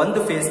ಯಾವ್ದಾದ್ರು ಒಂದು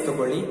ಫೇಸ್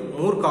ತಗೊಳ್ಳಿ,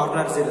 3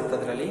 ಕಾರ್ನರ್ಸ್ ಇರುತ್ತೆ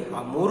ಅದರಲ್ಲಿ.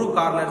 ಆ 3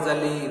 ಕಾರ್ನರ್ಸ್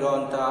ಅಲ್ಲಿ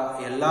ಇರುವಂತ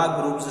ಎಲ್ಲಾ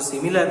ಗ್ರೂಪ್ಸ್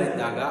ಸಿಮಿಲರ್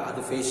ಇದ್ದಾಗ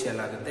ಅದು ಫೇಶಿಯಲ್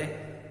ಆಗುತ್ತೆ.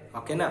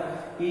 ಓಕೆನಾ?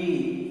 ಈ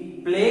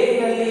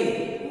ಪ್ಲೇನ್ ಅಲ್ಲಿ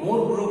 3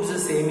 ಗ್ರೂಪ್ಸ್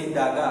ಸೇಮ್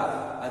ಇದ್ದಾಗ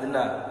ಅದನ್ನ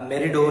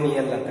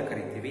ಮೆರಿಡೋನಿಯಲ್ ಅಂತ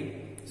ಕರಿತೀವಿ.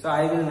 So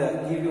I will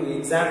give you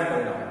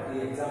example. ಈ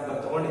ಎಕ್ಸಾಂಪಲ್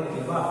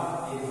ತಗೊಂಡಿದ್ದೀನಿಲ್ವಾ,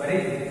 ಇದು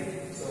ಬರೀತೀನಿ.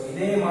 ಸೊ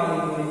ಇದೇ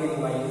ಮಾಲಿಕ್ಯೂಲ್ಗೆ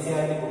ನಿಮ್ಮ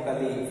ಎನ್ಸಿಇಆರ್ಟಿ ಬುಕ್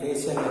ಅಲ್ಲಿ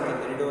ಫೇಶಿಯಲ್ ಮತ್ತೆ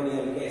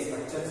ಮೆರಿಡೋನಿಯಲ್ಗೆ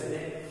ಸ್ಟ್ರಕ್ಚರ್ಸ್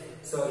ಇದೆ.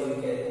 ಸೊ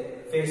ಇದಕ್ಕೆ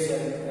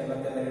ಫೇಶಿಯಲ್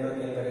ಮತ್ತೆ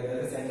ಮೆರಿಡೋನಿಯಲ್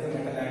ಬರೀತಾರೆ. ಸೆಂಟ್ರಲ್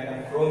ಮೆಟಲ್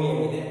ಆಟಮ್ ಕ್ರೋಮಿಯಂ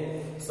ಇದೆ.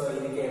 ಸೊ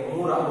ಇದಕ್ಕೆ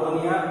 3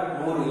 ammonia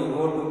 3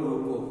 NO2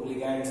 group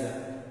ligands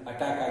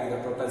attack ಆಗಿದೆ.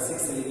 ಟೋಟಲ್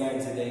 6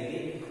 ಲಿಗ್ಯಾಂಡ್ಸ್ ಇದೆ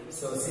ಇಲ್ಲಿ.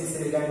 ಸೊ 6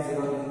 ಲಿಗ್ಯಾಂಡ್ಸ್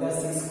ಇರೋದ್ರಿಂದ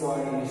 6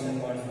 ಕೋಆರ್ಡಿನೇಷನ್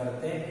ಬಾಂಡ್ಸ್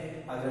ಬರುತ್ತೆ.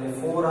 ಅದರಲ್ಲಿ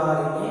 4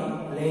 ಆರ್ ಇನ್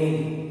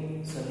ಪ್ಲೇನ್.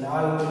 ಸೊ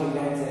 4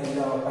 ಲಿಗ್ಯಾಂಡ್ಸ್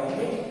ಎಲ್ಲಿದಾವಪ್ಪ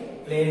ಇಲ್ಲಿ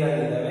ಪ್ಲೇನ್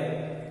ಅಲ್ಲಿ ಇದಾವೆ.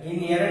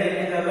 ಇನ್ 2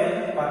 ಎಲ್ಲಿದಾವೆ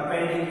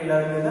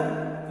perpendicular to the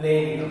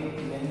plane.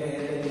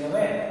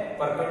 ಎಲ್ಲಿದಾವೆ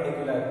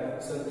perpendicular.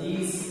 So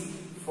these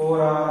 4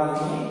 are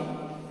in a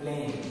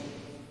plane.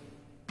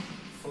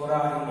 4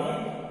 are in a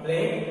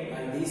plane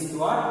and these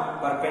 2 are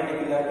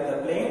perpendicular to the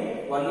plane.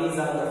 One is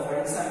on the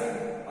front side,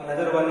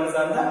 another one is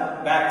on the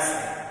back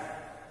side.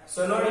 So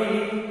ನೋಡಿ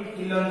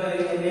ಇಲ್ಲೊಂದು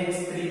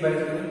NH3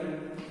 ಬರೀತೀನಿ,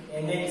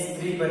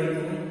 NH3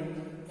 ಬರೀತೀನಿ,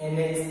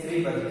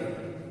 NH3 ಬರೀತೀನಿ.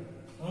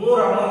 3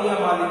 ammonia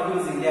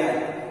molecules ಇದೆ.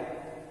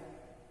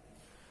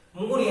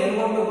 3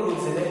 NO2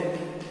 groups ಇದೆ.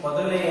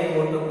 ಮೊದಲನೇ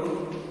NO2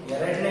 group,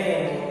 ಎರಡನೇ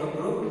NO2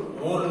 group,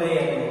 ಮೂರನೇ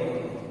NO2.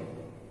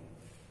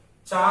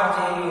 ಚಾರ್ಜ್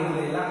ಏನು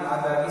ಇರಲಿಲ್ಲ,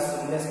 ಹಾಗಾಗಿ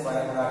ಸುಮ್ಮನೆ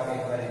ಸ್ಕ್ವೇರ್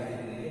ಬ್ರಾಕೆಟ್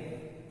ಬರೀತಿದ್ದೀನಿ.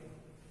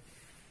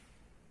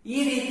 ಈ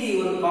ರೀತಿ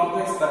ಒಂದು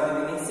ಕಾಂಪ್ಲೆಕ್ಸ್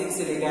ಬರ್ತಿದ್ದೀನಿ.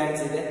 6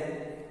 ಲಿಗ್ಯಾಂಡ್ಸ್ ಇದೆ.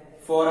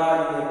 4 are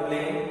in the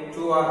plane,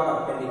 2 are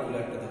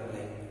perpendicular to the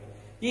plane.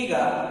 ಈಗ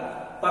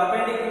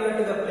perpendicular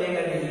to the plane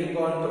ಅಲ್ಲಿ ಈ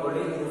ಬಾಂಡ್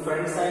ತಗೊಳ್ಳಿ. ಇದು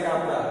front side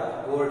of the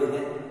board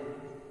ಇದೆ.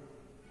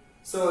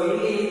 ಸೊ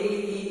ಇಲ್ಲಿ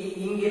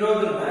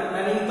ಹಿಂಗಿರೋದನ್ನ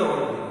ನಾನು ಹಿಂಗ್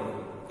ತಗೊಳ್ತೀನಿ.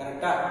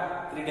 ಕರೆಕ್ಟಾ?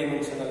 3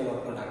 ಡೈಮೆನ್ಷನಲ್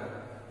ನೋಡ್ಕೊಂಡಾಗ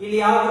ಇಲ್ಲಿ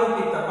ಯಾವ ಗ್ರೂಪ್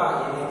ಇತ್ತಪ್ಪ,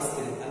 NH3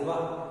 ಅಲ್ವಾ?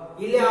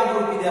 ಇಲ್ಲಿ ಯಾವ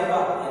ಗ್ರೂಪ್ ಇದೆಯಪ್ಪ,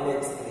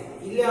 NH3.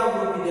 ಇಲ್ಲಿ ಯಾವ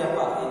ಗ್ರೂಪ್ ಇದೆಯಪ್ಪ,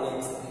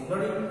 NH3.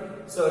 ನೋಡಿ.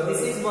 So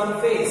this is one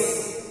face.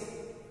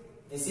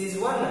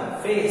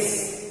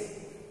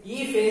 ಈ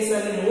ಫೇಸ್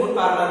ಅಲ್ಲಿ 3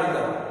 ಕಾರ್ನರ್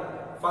ಇದಾವೆ.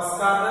 First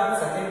corner,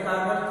 second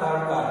corner,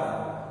 third corner.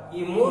 ಈ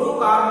 3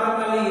 ಕಾರ್ನರ್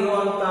ನಲ್ಲಿ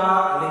ಇರುವಂತ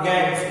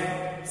ಲಿಗ್ಯಾಂಡ್ಸ್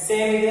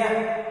ಸೇಮ್ ಇದೆಯಾ?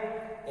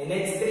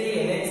 NH3.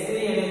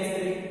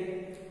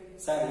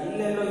 ಸರ್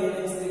ಇಲ್ಲೆಲ್ಲೋ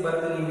NH3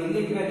 ಬರ್ತದೆ.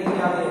 ಇಲ್ಲಿ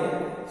ಯಾವ್ದು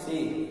ಸಿ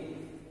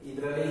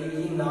ಇದರಲ್ಲಿ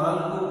ಈ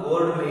 4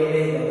 ಬೋರ್ಡ್ ಮೇಲೆ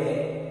ಇದಾವೆ.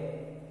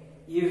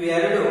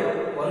 ಇವೆರಡು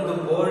ಒಂದು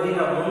ಬೋರ್ಡಿನ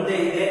ಮುಂದೆ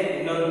ಇದೆ,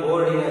 ಇನ್ನೊಂದು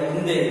ಬೋರ್ಡಿನ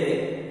ಹಿಂದೆ ಇದೆ.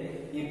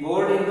 ಈ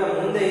ಬೋರ್ಡಿನ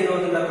ಮುಂದೆ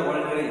ಇರೋದನ್ನ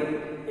ತಗೊಳ್ರಿ.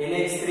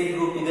 NH3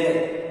 ಗ್ರೂಪ್ ಇದೆ,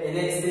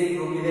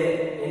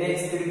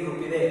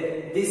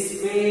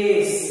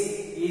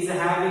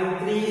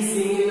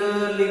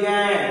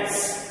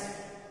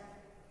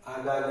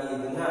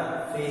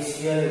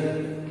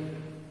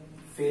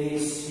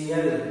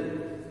 ಫೇಶಿಯಲ್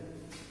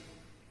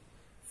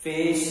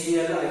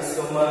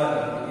ಐಸೋಮರ್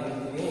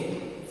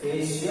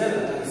ಫೇಶಿಯಲ್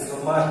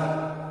ಐಸೋಮರ್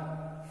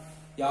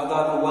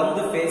ಯಾವ್ದಾದ್ರು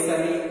ಒಂದು ಫೇಸ್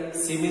ಅಲ್ಲಿ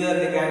ಸಿಮಿಲರ್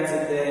ಲಿಗ್ಯಾಂಡ್ಸ್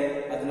ಇದೆ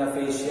ಅದನ್ನ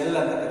ಫೇಶಿಯಲ್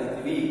ಅಂತ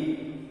ಕರಿತೀವಿ.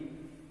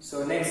 So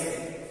next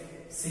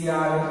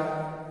CR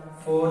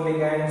 4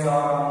 ligands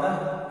are on the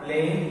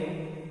plane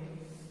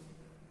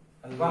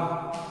alva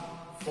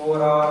 4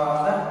 are on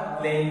the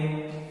plane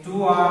 2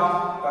 are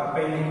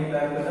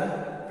perpendicular to the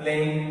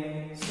plane.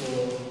 So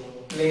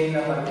plane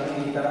number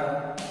 3 ಈ ತರ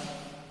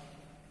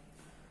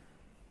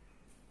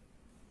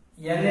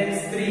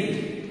NH3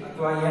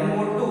 ಅಥವಾ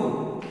NO2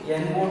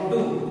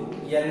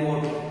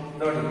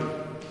 ನೋಡಿ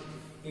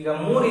ಈಗ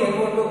 3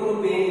 NO2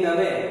 ಗ್ರೂಪ್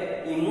ಏನಿದಾವೆ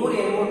ಈ 3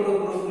 NO2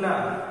 ಗ್ರೂಪ್ ನ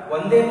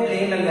ಒಂದೇ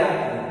ಪ್ಲೇನ್ ಅಲ್ಲಿ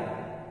ಹಾಕಿದೆ.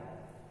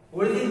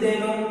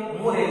 ಉಳಿದಿದ್ದೇನು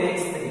 3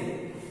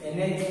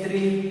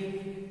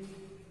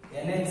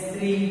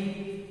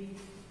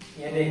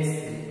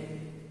 NH3.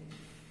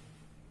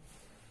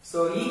 ಸೊ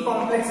ಈ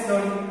ಕಾಂಪ್ಲೆಕ್ಸ್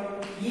ನೋಡಿ,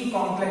 ಈ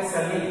ಕಾಂಪ್ಲೆಕ್ಸ್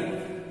ಅಲ್ಲಿ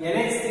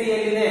NH3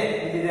 ಎಲ್ಲಿದೆ?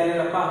 ಇಲ್ಲಿದೆ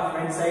ಅಲ್ಲಪ್ಪ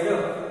ಫ್ರಂಟ್ ಸೈಡ್.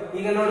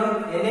 ಈಗ ನೋಡು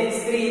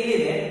NH3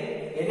 ಇಲ್ಲಿದೆ,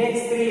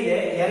 NH3 ಇದೆ,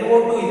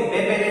 NO2 ಇದೆ,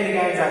 ಬೇರೆ ಬೇರೆ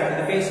ಲಿಗ್ಯಾಂಡ್ಸ್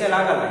ಆಗುತ್ತೆ, ಫೇಶಿಯಲ್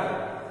ಆಗಲ್ಲ.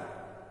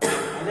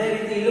 ಅದೇ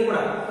ರೀತಿ ಇಲ್ಲೂ ಕೂಡ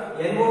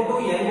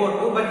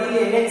NO2 ಬಟ್ ಇಲ್ಲಿ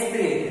NH3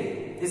 ಇದೆ.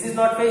 ದಿಸ್ ಇಸ್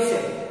ನಾಟ್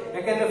ಫೇಶಿಯಲ್,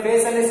 ಯಾಕಂದ್ರೆ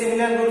ಫೇಸ್ ಅಲ್ಲಿ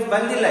ಸಿಮಿಲರ್ ಗ್ರೂಪ್ಸ್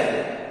ಬಂದಿಲ್ಲ.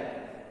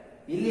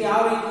 ಇಲ್ಲಿ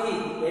ಯಾವ ರೀತಿ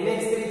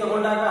NH3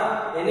 ತಗೊಂಡಾಗ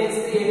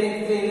NH3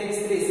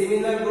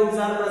 similar groups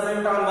are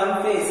present on one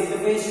face, ಇದು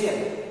ಫೇಶಿಯಲ್.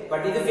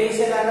 ಬಟ್ ಇದು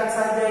ಫೇಶಿಯಲ್ ಆಗಕ್ಕೆ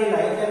ಸಾಧ್ಯ ಇಲ್ಲ,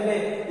 ಯಾಕಂದ್ರೆ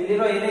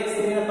ಇಲ್ಲಿರೋ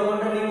NH3 ನ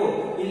ತಗೊಂಡ್ರೆ ನೀವು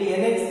ಇಲ್ಲಿ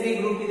NH3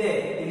 ಗ್ರೂಪ್ ಇದೆ,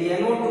 ಇಲ್ಲಿ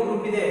NO2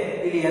 ಗ್ರೂಪ್ ಇದೆ,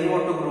 ಇಲ್ಲಿ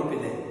NO2 ಗ್ರೂಪ್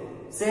ಇದೆ.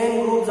 Same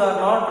groups R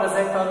not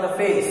present on the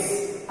face.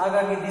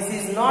 ಹಾಗಾಗಿ this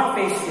is not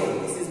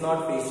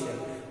facial.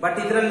 But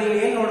ಇದರಲ್ಲಿ ನೀವು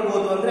ಏನ್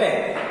ನೋಡಬಹುದು ಅಂದ್ರೆ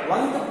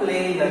ಒಂದು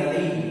ಪ್ಲೇನ್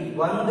ನಲ್ಲಿ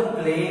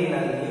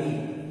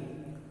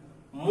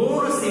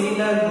 3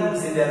 ಸಿಮಿಲರ್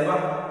ಗ್ರೂಪ್ಸ್ ಇದೆ ಅಲ್ವಾ.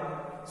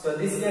 So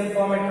this can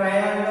form A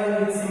triangle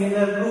with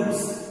similar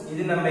groups.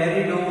 ಇದನ್ನ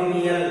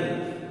ಮೆರಿಡೋನಿಯಲ್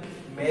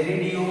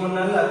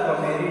ಅಥವಾ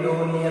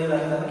ಮೆರಿಡೋನಿಯಲ್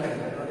ಅಂತ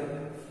ಕರೀತಾರೆ ನೋಡಿ.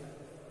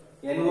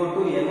 NO2.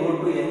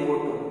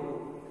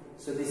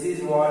 So this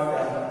is what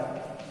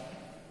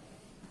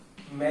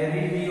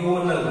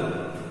ಮೆರಿಡಿಯೋನಲ್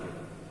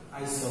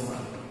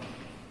isomer.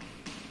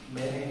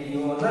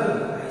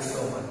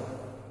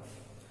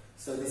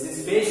 So this is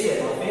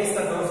facial. Face ನ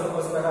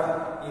ತೋರಿಸೋಕ್ಕೋಸ್ಕರ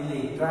ಇಲ್ಲಿ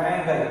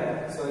ಟ್ರಯಾಂಗಲ್.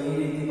 ಸೊ ಈ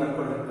ರೀತಿ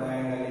ಬರ್ಕೊಳ್ಳಿ,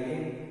 ಟ್ರಯಾಂಗಲ್ ಇಲ್ಲಿ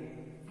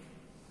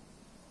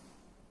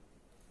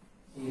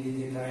ಈ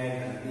ರೀತಿ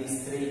triangle. These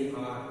 3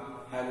 are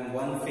having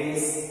one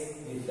face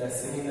with the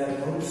similar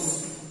groups.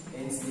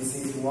 Hence this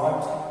is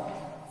what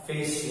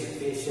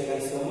facial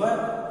isomer,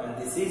 and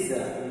this is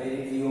the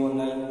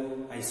meridional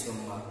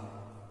isomer.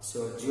 So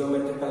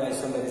geometrical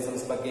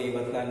ಐಸೋಮೆರಿಸಮ್ಸ್ ಬಗ್ಗೆ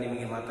ಇವತ್ತು ನಾನು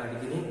ನಿಮಗೆ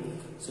ಮಾತಾಡಿದ್ದೀನಿ.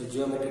 ಸೊ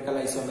ಜಿಯೋಮೆಟ್ರಿಕಲ್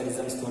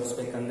ಐಸೋಮೆರಿಸಮ್ಸ್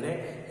ತೋರಿಸಬೇಕಂದ್ರೆ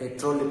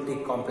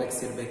ಹೆಟ್ರೋಲಿಪ್ಟಿಕ್ ಕಾಂಪ್ಲೆಕ್ಸ್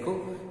ಇರಬೇಕು.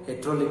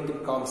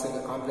 ಹೆಟ್ರೋಲಿಪ್ಟಿಕ್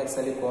ಕಾಂಪ್ಲೆಕ್ಸ್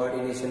ಅಲ್ಲಿ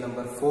coordination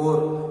number 4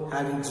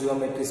 having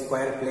geometry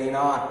square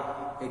planar.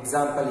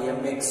 Example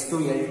MX2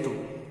 L2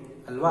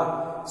 ಅಲ್ವಾ.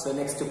 So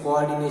next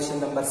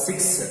coordination number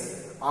 6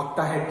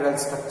 octahedral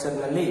structure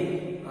ನಲ್ಲಿ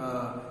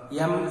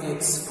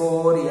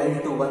MX4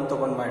 L2 1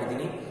 ತಗೊಂಡು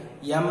ಮಾಡಿದ್ದೀನಿ.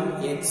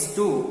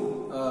 MX2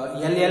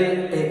 LL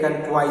ಟೇಕನ್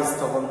ಟ್ವೈಸ್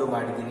ತಗೊಂಡು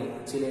ಮಾಡಿದ್ದೀನಿ,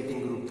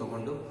 ಚಿಲೇಟಿಂಗ್ ಗ್ರೂಪ್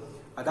ತಗೊಂಡು.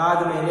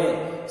 ಅದಾದ ಮೇಲೆ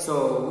ಸೊ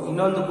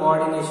ಇನ್ನೊಂದು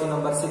ಕೋಆರ್ಡಿನೇಷನ್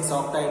ನಂಬರ್ 6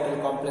 ಆಕ್ಟಾಹೆಡ್ರಲ್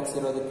ಕಾಂಪ್ಲೆಕ್ಸ್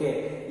ಇರೋದಕ್ಕೆ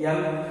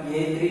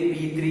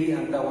MA3B3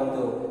 ಅಂತ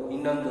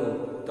ಇನ್ನೊಂದು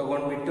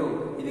ತಗೊಂಡ್ಬಿಟ್ಟು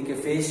ಇದಕ್ಕೆ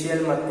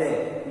ಫೇಶಿಯಲ್ ಮತ್ತೆ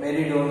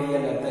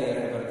ಮೆರಿಡೋನಿಯಲ್ ಅಂತ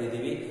 2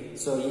 ಬರ್ತಿದೀವಿ.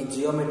 ಸೊ ಈ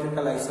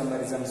ಜಿಯೋಮೆಟ್ರಿಕಲ್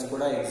ಐಸೋಮೆರಿಸಮ್ಸ್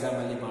ಕೂಡ ಎಕ್ಸಾಮ್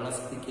ಅಲ್ಲಿ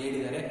ಬಹಳಷ್ಟು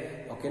ಕೇಳಿದ್ದಾರೆ.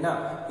 ಓಕೆನಾ.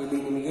 ಇಲ್ಲಿ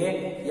ನಿಮಗೆ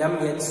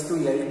MX2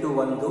 L2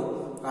 1,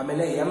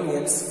 ಆಮೇಲೆ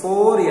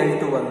MX4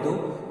 L2 1,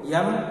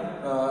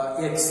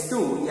 MX2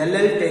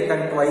 LL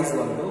taken twice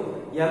 1,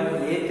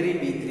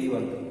 MA3B3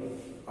 1.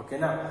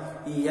 ಓಕೆನಾ.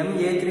 ಈ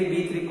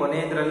MA3B3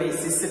 ಕೊನೆಯದ್ರಲ್ಲಿ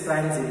ಸಿಸ್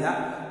ಟ್ರಾನ್ಸ್ ಇಲ್ಲ,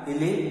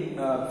 ಇಲ್ಲಿ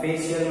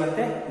ಫೇಶಿಯಲ್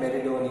ಮತ್ತೆ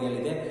ಮೆರಿಡೋನಿಯಲ್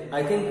ಇದೆ.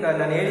 ಐ ಥಿಂಕ್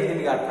ನಾನು ಹೇಳಿದ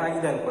ನಿಮಗೆ ಅರ್ಥ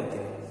ಆಗಿದೆ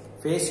ಅನ್ಕೊಂತೀನಿ.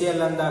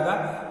 ಫೇಶಿಯಲ್ ಅಂದಾಗ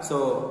ಸೊ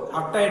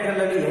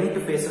ಆಕ್ಟಾಹೆಡ್ರಲ್ ಅಲ್ಲಿ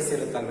 8 ಫೇಸಸ್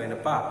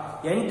ಇರುತ್ತಲ್ವೇನಪ್ಪ.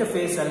 8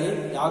 ಫೇಸ್ ಅಲ್ಲಿ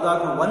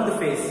ಯಾವ್ದಾದ್ರು ಒಂದು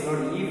ಫೇಸ್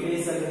ನೋಡಿ, ಈ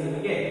ಫೇಸ್ ಅಲ್ಲಿ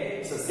ನಿಮಗೆ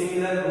ಸೊ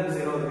ಸಿಮಿಲರ್ ಗ್ರೂಪ್ಸ್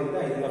ಇರೋದ್ರಿಂದ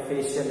ಇದನ್ನ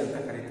ಫೇಶಿಯಲ್ ಅಂತ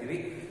ಕರಿತೀವಿ.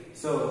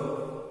 ಸೊ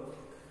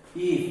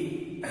ಈ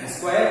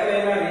ಸ್ಕ್ವೇರ್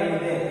ಪ್ಲೇನಾರ್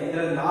ಏನಿದೆ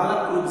ಇದರಲ್ಲಿ 4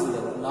 ಗ್ರೂಪ್ಸ್ ಇದೆ.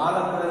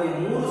 4ರಲ್ಲಿ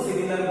 3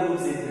 ಸಿಮಿಲರ್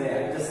ಗ್ರೂಪ್ಸ್ ಇದ್ರೆ,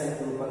 ಅಡ್ಜಸೆಂಟ್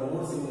ಗ್ರೂಪ್ ಅಲ್ಲಿ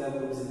 3 ಸಿಮಿಲರ್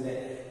ಗ್ರೂಪ್ಸ್ ಇದ್ರೆ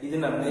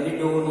ಇದನ್ನ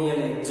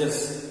ಮೆರಿಡೋನಿಯಲ್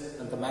ಎಡ್ಜಸ್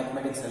ಅಂತ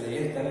ಮ್ಯಾಥಮೆಟಿಕ್ಸ್ ಅಲ್ಲಿ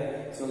ಹೇಳ್ತಾರೆ.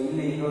 ಸೊ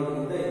ಇಲ್ಲಿ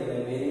ಇರೋದ್ರಿಂದ ಇದನ್ನ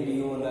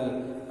ಮೆರಿಡಿಯೋನಲ್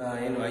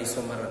ಏನು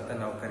ಐಸೋಮರ್ ಅಂತ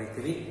ನಾವು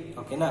ಕರಿತೀವಿ.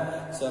 ಓಕೆನಾ.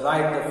 So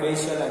right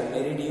facial and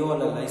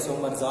ಮೆರಿಡಿಯೋನಲ್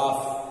isomers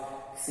of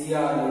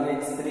CR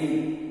NH3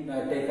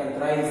 taken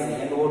thrice,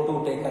 NO2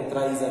 taken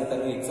thrice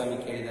ಅಂತಾನು ಎಕ್ಸಾಮ್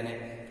ಕೇಳಿದಾನೆ.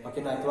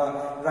 ಓಕೆನಾ. ಅಥವಾ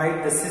right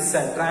the Sis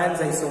and trans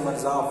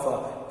isomers of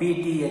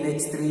PT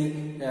NH3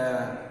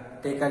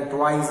 taken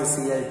twice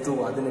Cl2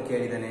 ಅದನ್ನು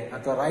ಕೇಳಿದಾನೆ.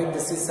 ಅಥವಾ right the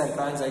Sis and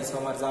trans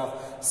isomers of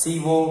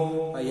CO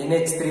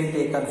NH3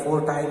 taken 4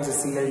 times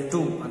Cl2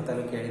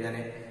 ಅಂತಾನು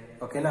ಕೇಳಿದಾನೆ.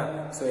 ಓಕೆನಾ.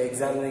 So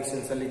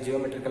examinations ಅಲ್ಲಿ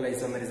geometrical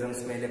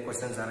ಐಸೋಮೆರಿಸಮ್ಸ್ ಮೇಲೆ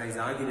questions arise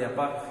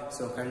ಆಗಿದೆಯಪ್ಪ.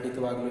 So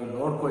ಖಂಡಿತವಾಗ್ಲೂ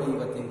ನೋಡ್ಕೊಳ್ಳಿ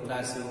ಇವತ್ತಿನ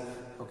ಕ್ಲಾಸು.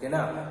 ಓಕೆನಾ.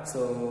 ಸೊ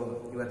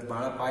ಇವತ್ತು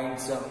ಬಹಳ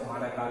ಪಾಯಿಂಟ್ಸ್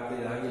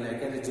ಆಗಿಲ್ಲ,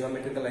 ಯಾಕೆಂದ್ರೆ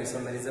ಜಿಯೋಮೆಟ್ರಿಕಲ್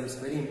ಐಸೋಮೆರಿಸಮ್ಸ್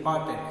ವೆರಿ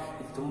ಇಂಪಾರ್ಟೆಂಟ್.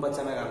 ಇದು ತುಂಬಾ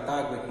ಚೆನ್ನಾಗಿ ಅರ್ಥ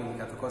ಆಗ್ಬೇಕು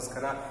ನಿಮ್ಗೆ,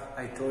 ಅದಕ್ಕೋಸ್ಕರ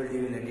I told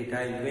you in a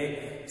detail way.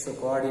 So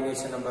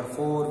coordination number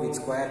 4 with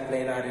square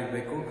planar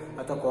ಇರಬೇಕು,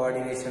 ಅಥವಾ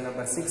coordination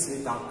number 6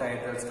 with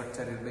octahedral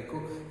structure ಇರಬೇಕು.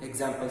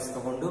 ಎಕ್ಸಾಂಪಲ್ಸ್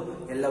ತಗೊಂಡು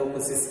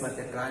ಎಲ್ಲವಕ್ಕೂ ಸಿಸ್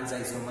ಮತ್ತೆ ಟ್ರಾನ್ಸ್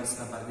ಐಸೋಮರ್ಸ್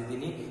ನ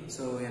ಬರೆದಿದ್ದೀನಿ.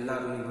 ಸೊ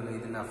ಎಲ್ಲರೂ ನೀವು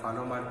ಇದನ್ನ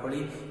ಫಾಲೋ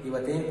ಮಾಡ್ಕೊಳ್ಳಿ.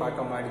 ಇವತ್ತೇನು ಪಾಠ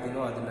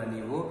ಮಾಡಿದ್ದೀನೋ ಅದನ್ನ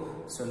ನೀವು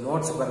ಸೊ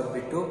ನೋಟ್ಸ್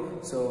ಬರೆದ್ಬಿಟ್ಟು,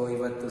 ಸೊ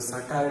ಇವತ್ತು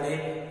ಸಾಟರ್ಡೆ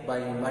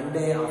ಬೈ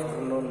ಮಂಡೇ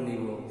ಆಫ್ಟರ್ನೂನ್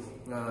ನೀವು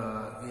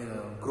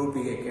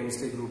ಗ್ರೂಪಿಗೆ,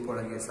 ಕೆಮಿಸ್ಟ್ರಿ ಗ್ರೂಪ್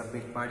ಒಳಗೆ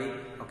ಸಬ್ಮಿಟ್ ಮಾಡಿ.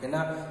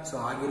 ಓಕೆನಾ. ಸೊ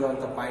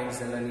ಆಗಿರುವಂಥ ಪಾಯಿಂಟ್ಸ್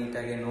ಎಲ್ಲ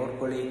ನೀಟಾಗಿ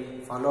ನೋಡ್ಕೊಳ್ಳಿ,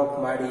 ಫಾಲೋ ಅಪ್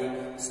ಮಾಡಿ.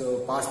 So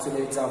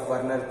postulates of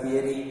Werner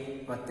theory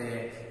ಮತ್ತೆ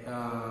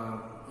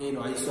ಏನು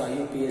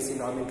IUPAC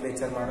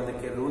ನಾಮಿನ್ಕ್ಲೇಚರ್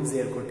ಮಾಡೋದಕ್ಕೆ ರೂಲ್ಸ್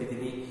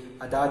ಹೇಳ್ಕೊಟ್ಟಿದ್ದೀನಿ.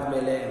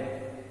 ಅದಾದ್ಮೇಲೆ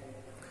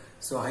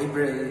ಸೊ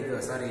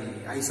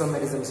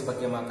ಐಸೋಮೆರಿಸಮ್ಸ್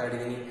ಬಗ್ಗೆ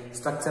ಮಾತಾಡಿದ್ದೀನಿ.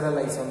 ಸ್ಟ್ರಕ್ಚರಲ್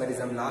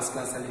ಐಸೋಮೆರಿಸಮ್ ಲಾಸ್ಟ್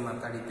ಕ್ಲಾಸಲ್ಲಿ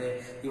ಮಾತಾಡಿದ್ದೆ.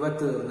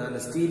 ಇವತ್ತು ನಾನು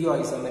ಸ್ಟೀರಿಯೋ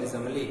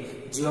ಐಸೋಮೆರಿಸಮ್ ಅಲ್ಲಿ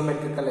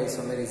ಜಿಯೋಮೆಟ್ರಿಕಲ್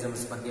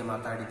ಐಸೋಮೆರಿಸಮ್ಸ್ ಬಗ್ಗೆ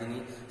ಮಾತಾಡಿದ್ದೀನಿ.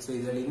 ಸೊ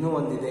ಇದರಲ್ಲಿ ಇನ್ನೂ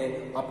ಒಂದಿದೆ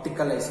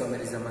ಆಪ್ಟಿಕಲ್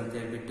ಐಸೋಮೆರಿಸಮ್ ಅಂತ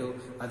ಹೇಳ್ಬಿಟ್ಟು,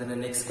 ಅದನ್ನ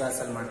ನೆಕ್ಸ್ಟ್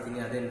ಕ್ಲಾಸಲ್ಲಿ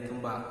ಮಾಡ್ತೀನಿ. ಅದೇನು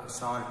ತುಂಬಾ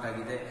ಶಾರ್ಟ್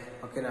ಆಗಿದೆ.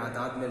 ಓಕೆನಾ.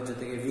 ಅದಾದ್ಮೇಲೆ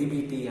ಜೊತೆಗೆ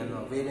VBT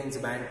ಅನ್ನೋ valence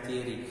band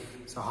theory,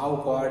 so how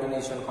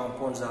coordination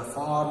compounds R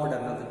formed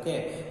ಅನ್ನೋದಕ್ಕೆ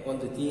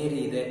ಒಂದು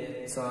ಥಿಯರಿ ಇದೆ.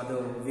 ಸೊ ಅದು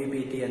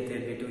VBT ಅಂತ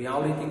ಹೇಳ್ಬಿಟ್ಟು, ಯಾವ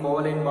ರೀತಿ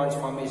ಕೋವಲೆಂಟ್ ಬಾಂಡ್ಸ್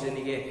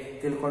ಫಾರ್ಮೇಷನ್ಗೆ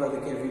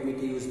ತಿಳ್ಕೊಳ್ಳೋದಕ್ಕೆ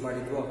VBT ಯೂಸ್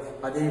ಮಾಡಿದ್ವು,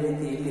 ಅದೇ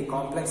ರೀತಿ ಇಲ್ಲಿ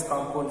ಕಾಂಪ್ಲೆಕ್ಸ್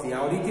ಕಾಂಪೌಂಡ್ಸ್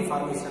ಯಾವ ರೀತಿ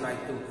ಫಾರ್ಮೇಷನ್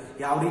ಆಯ್ತು,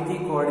 ಯಾವ ರೀತಿ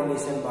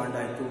ಕೋಆರ್ಡಿನೇಷನ್ ಬಾಂಡ್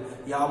ಆಯ್ತು,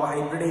 ಯಾವ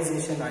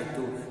ಹೈಬ್ರಿಡೈಸೇಷನ್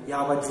ಆಯ್ತು,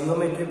 ಯಾವ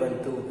ಜಿಯೋಮೆಟ್ರಿ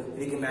ಬಂತು,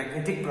 ಇದಕ್ಕೆ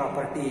ಮ್ಯಾಗ್ನೆಟಿಕ್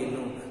ಪ್ರಾಪರ್ಟಿ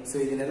ಏನು. ಸೊ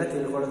ಇದನ್ನೆಲ್ಲ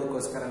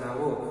ತಿಳ್ಕೊಳ್ಳೋದಕ್ಕೋಸ್ಕರ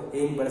ನಾವು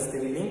ಏನ್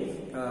ಬಳಸ್ತೀವಿ ಇಲ್ಲಿ,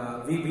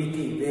 VBT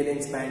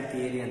ವೇಲೆನ್ಸ್ ಬ್ಯಾಂಡ್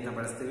ಥಿಯರಿ ಅಂತ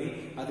ಬಳಸ್ತೀವಿ.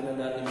 ಅದನ್ನ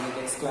ನಾನು ನಿಮಗೆ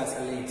ನೆಕ್ಸ್ಟ್ ಕ್ಲಾಸ್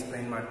ಅಲ್ಲಿ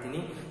ಎಕ್ಸ್ಪ್ಲೈನ್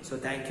ಮಾಡ್ತೀನಿ. So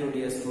thank you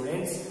dear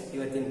students.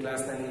 ಇವತ್ತಿನ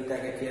ಕ್ಲಾಸ್ ನ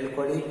ನೀಟಾಗಿ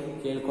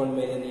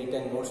ಕೇಳ್ಕೊಂಡ್ಮೇಲೆ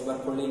ನೀಟಾಗಿ ನೋಟ್ಸ್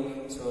ಬರ್ಕೊಳ್ಳಿ.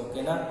 ಸೊ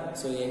ಓಕೆನಾ.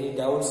 ಸೊ ಎನಿ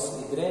ಡೌಟ್ಸ್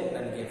ಇದ್ರೆ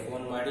ನನಗೆ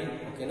ಫೋನ್ ಮಾಡಿ.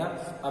 ಓಕೆನಾ.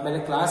 ಆಮೇಲೆ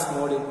ಕ್ಲಾಸ್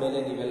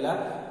ನೋಡಿದ್ಮೇಲೆ ನೀವೆಲ್ಲ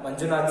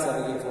ಮಂಜುನಾಥ್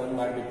ಸರ್ಗೆ ಫೋನ್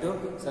ಮಾಡಿಬಿಟ್ಟು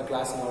ಸರ್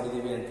ಕ್ಲಾಸ್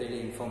ನೋಡಿದೀವಿ ಅಂತೇಳಿ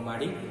ಇನ್ಫಾರ್ಮ್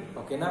ಮಾಡಿ.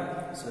 ಓಕೆನಾ.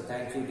 So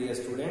thank you dear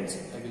students.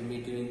 I will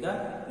meet you in the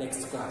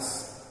next class.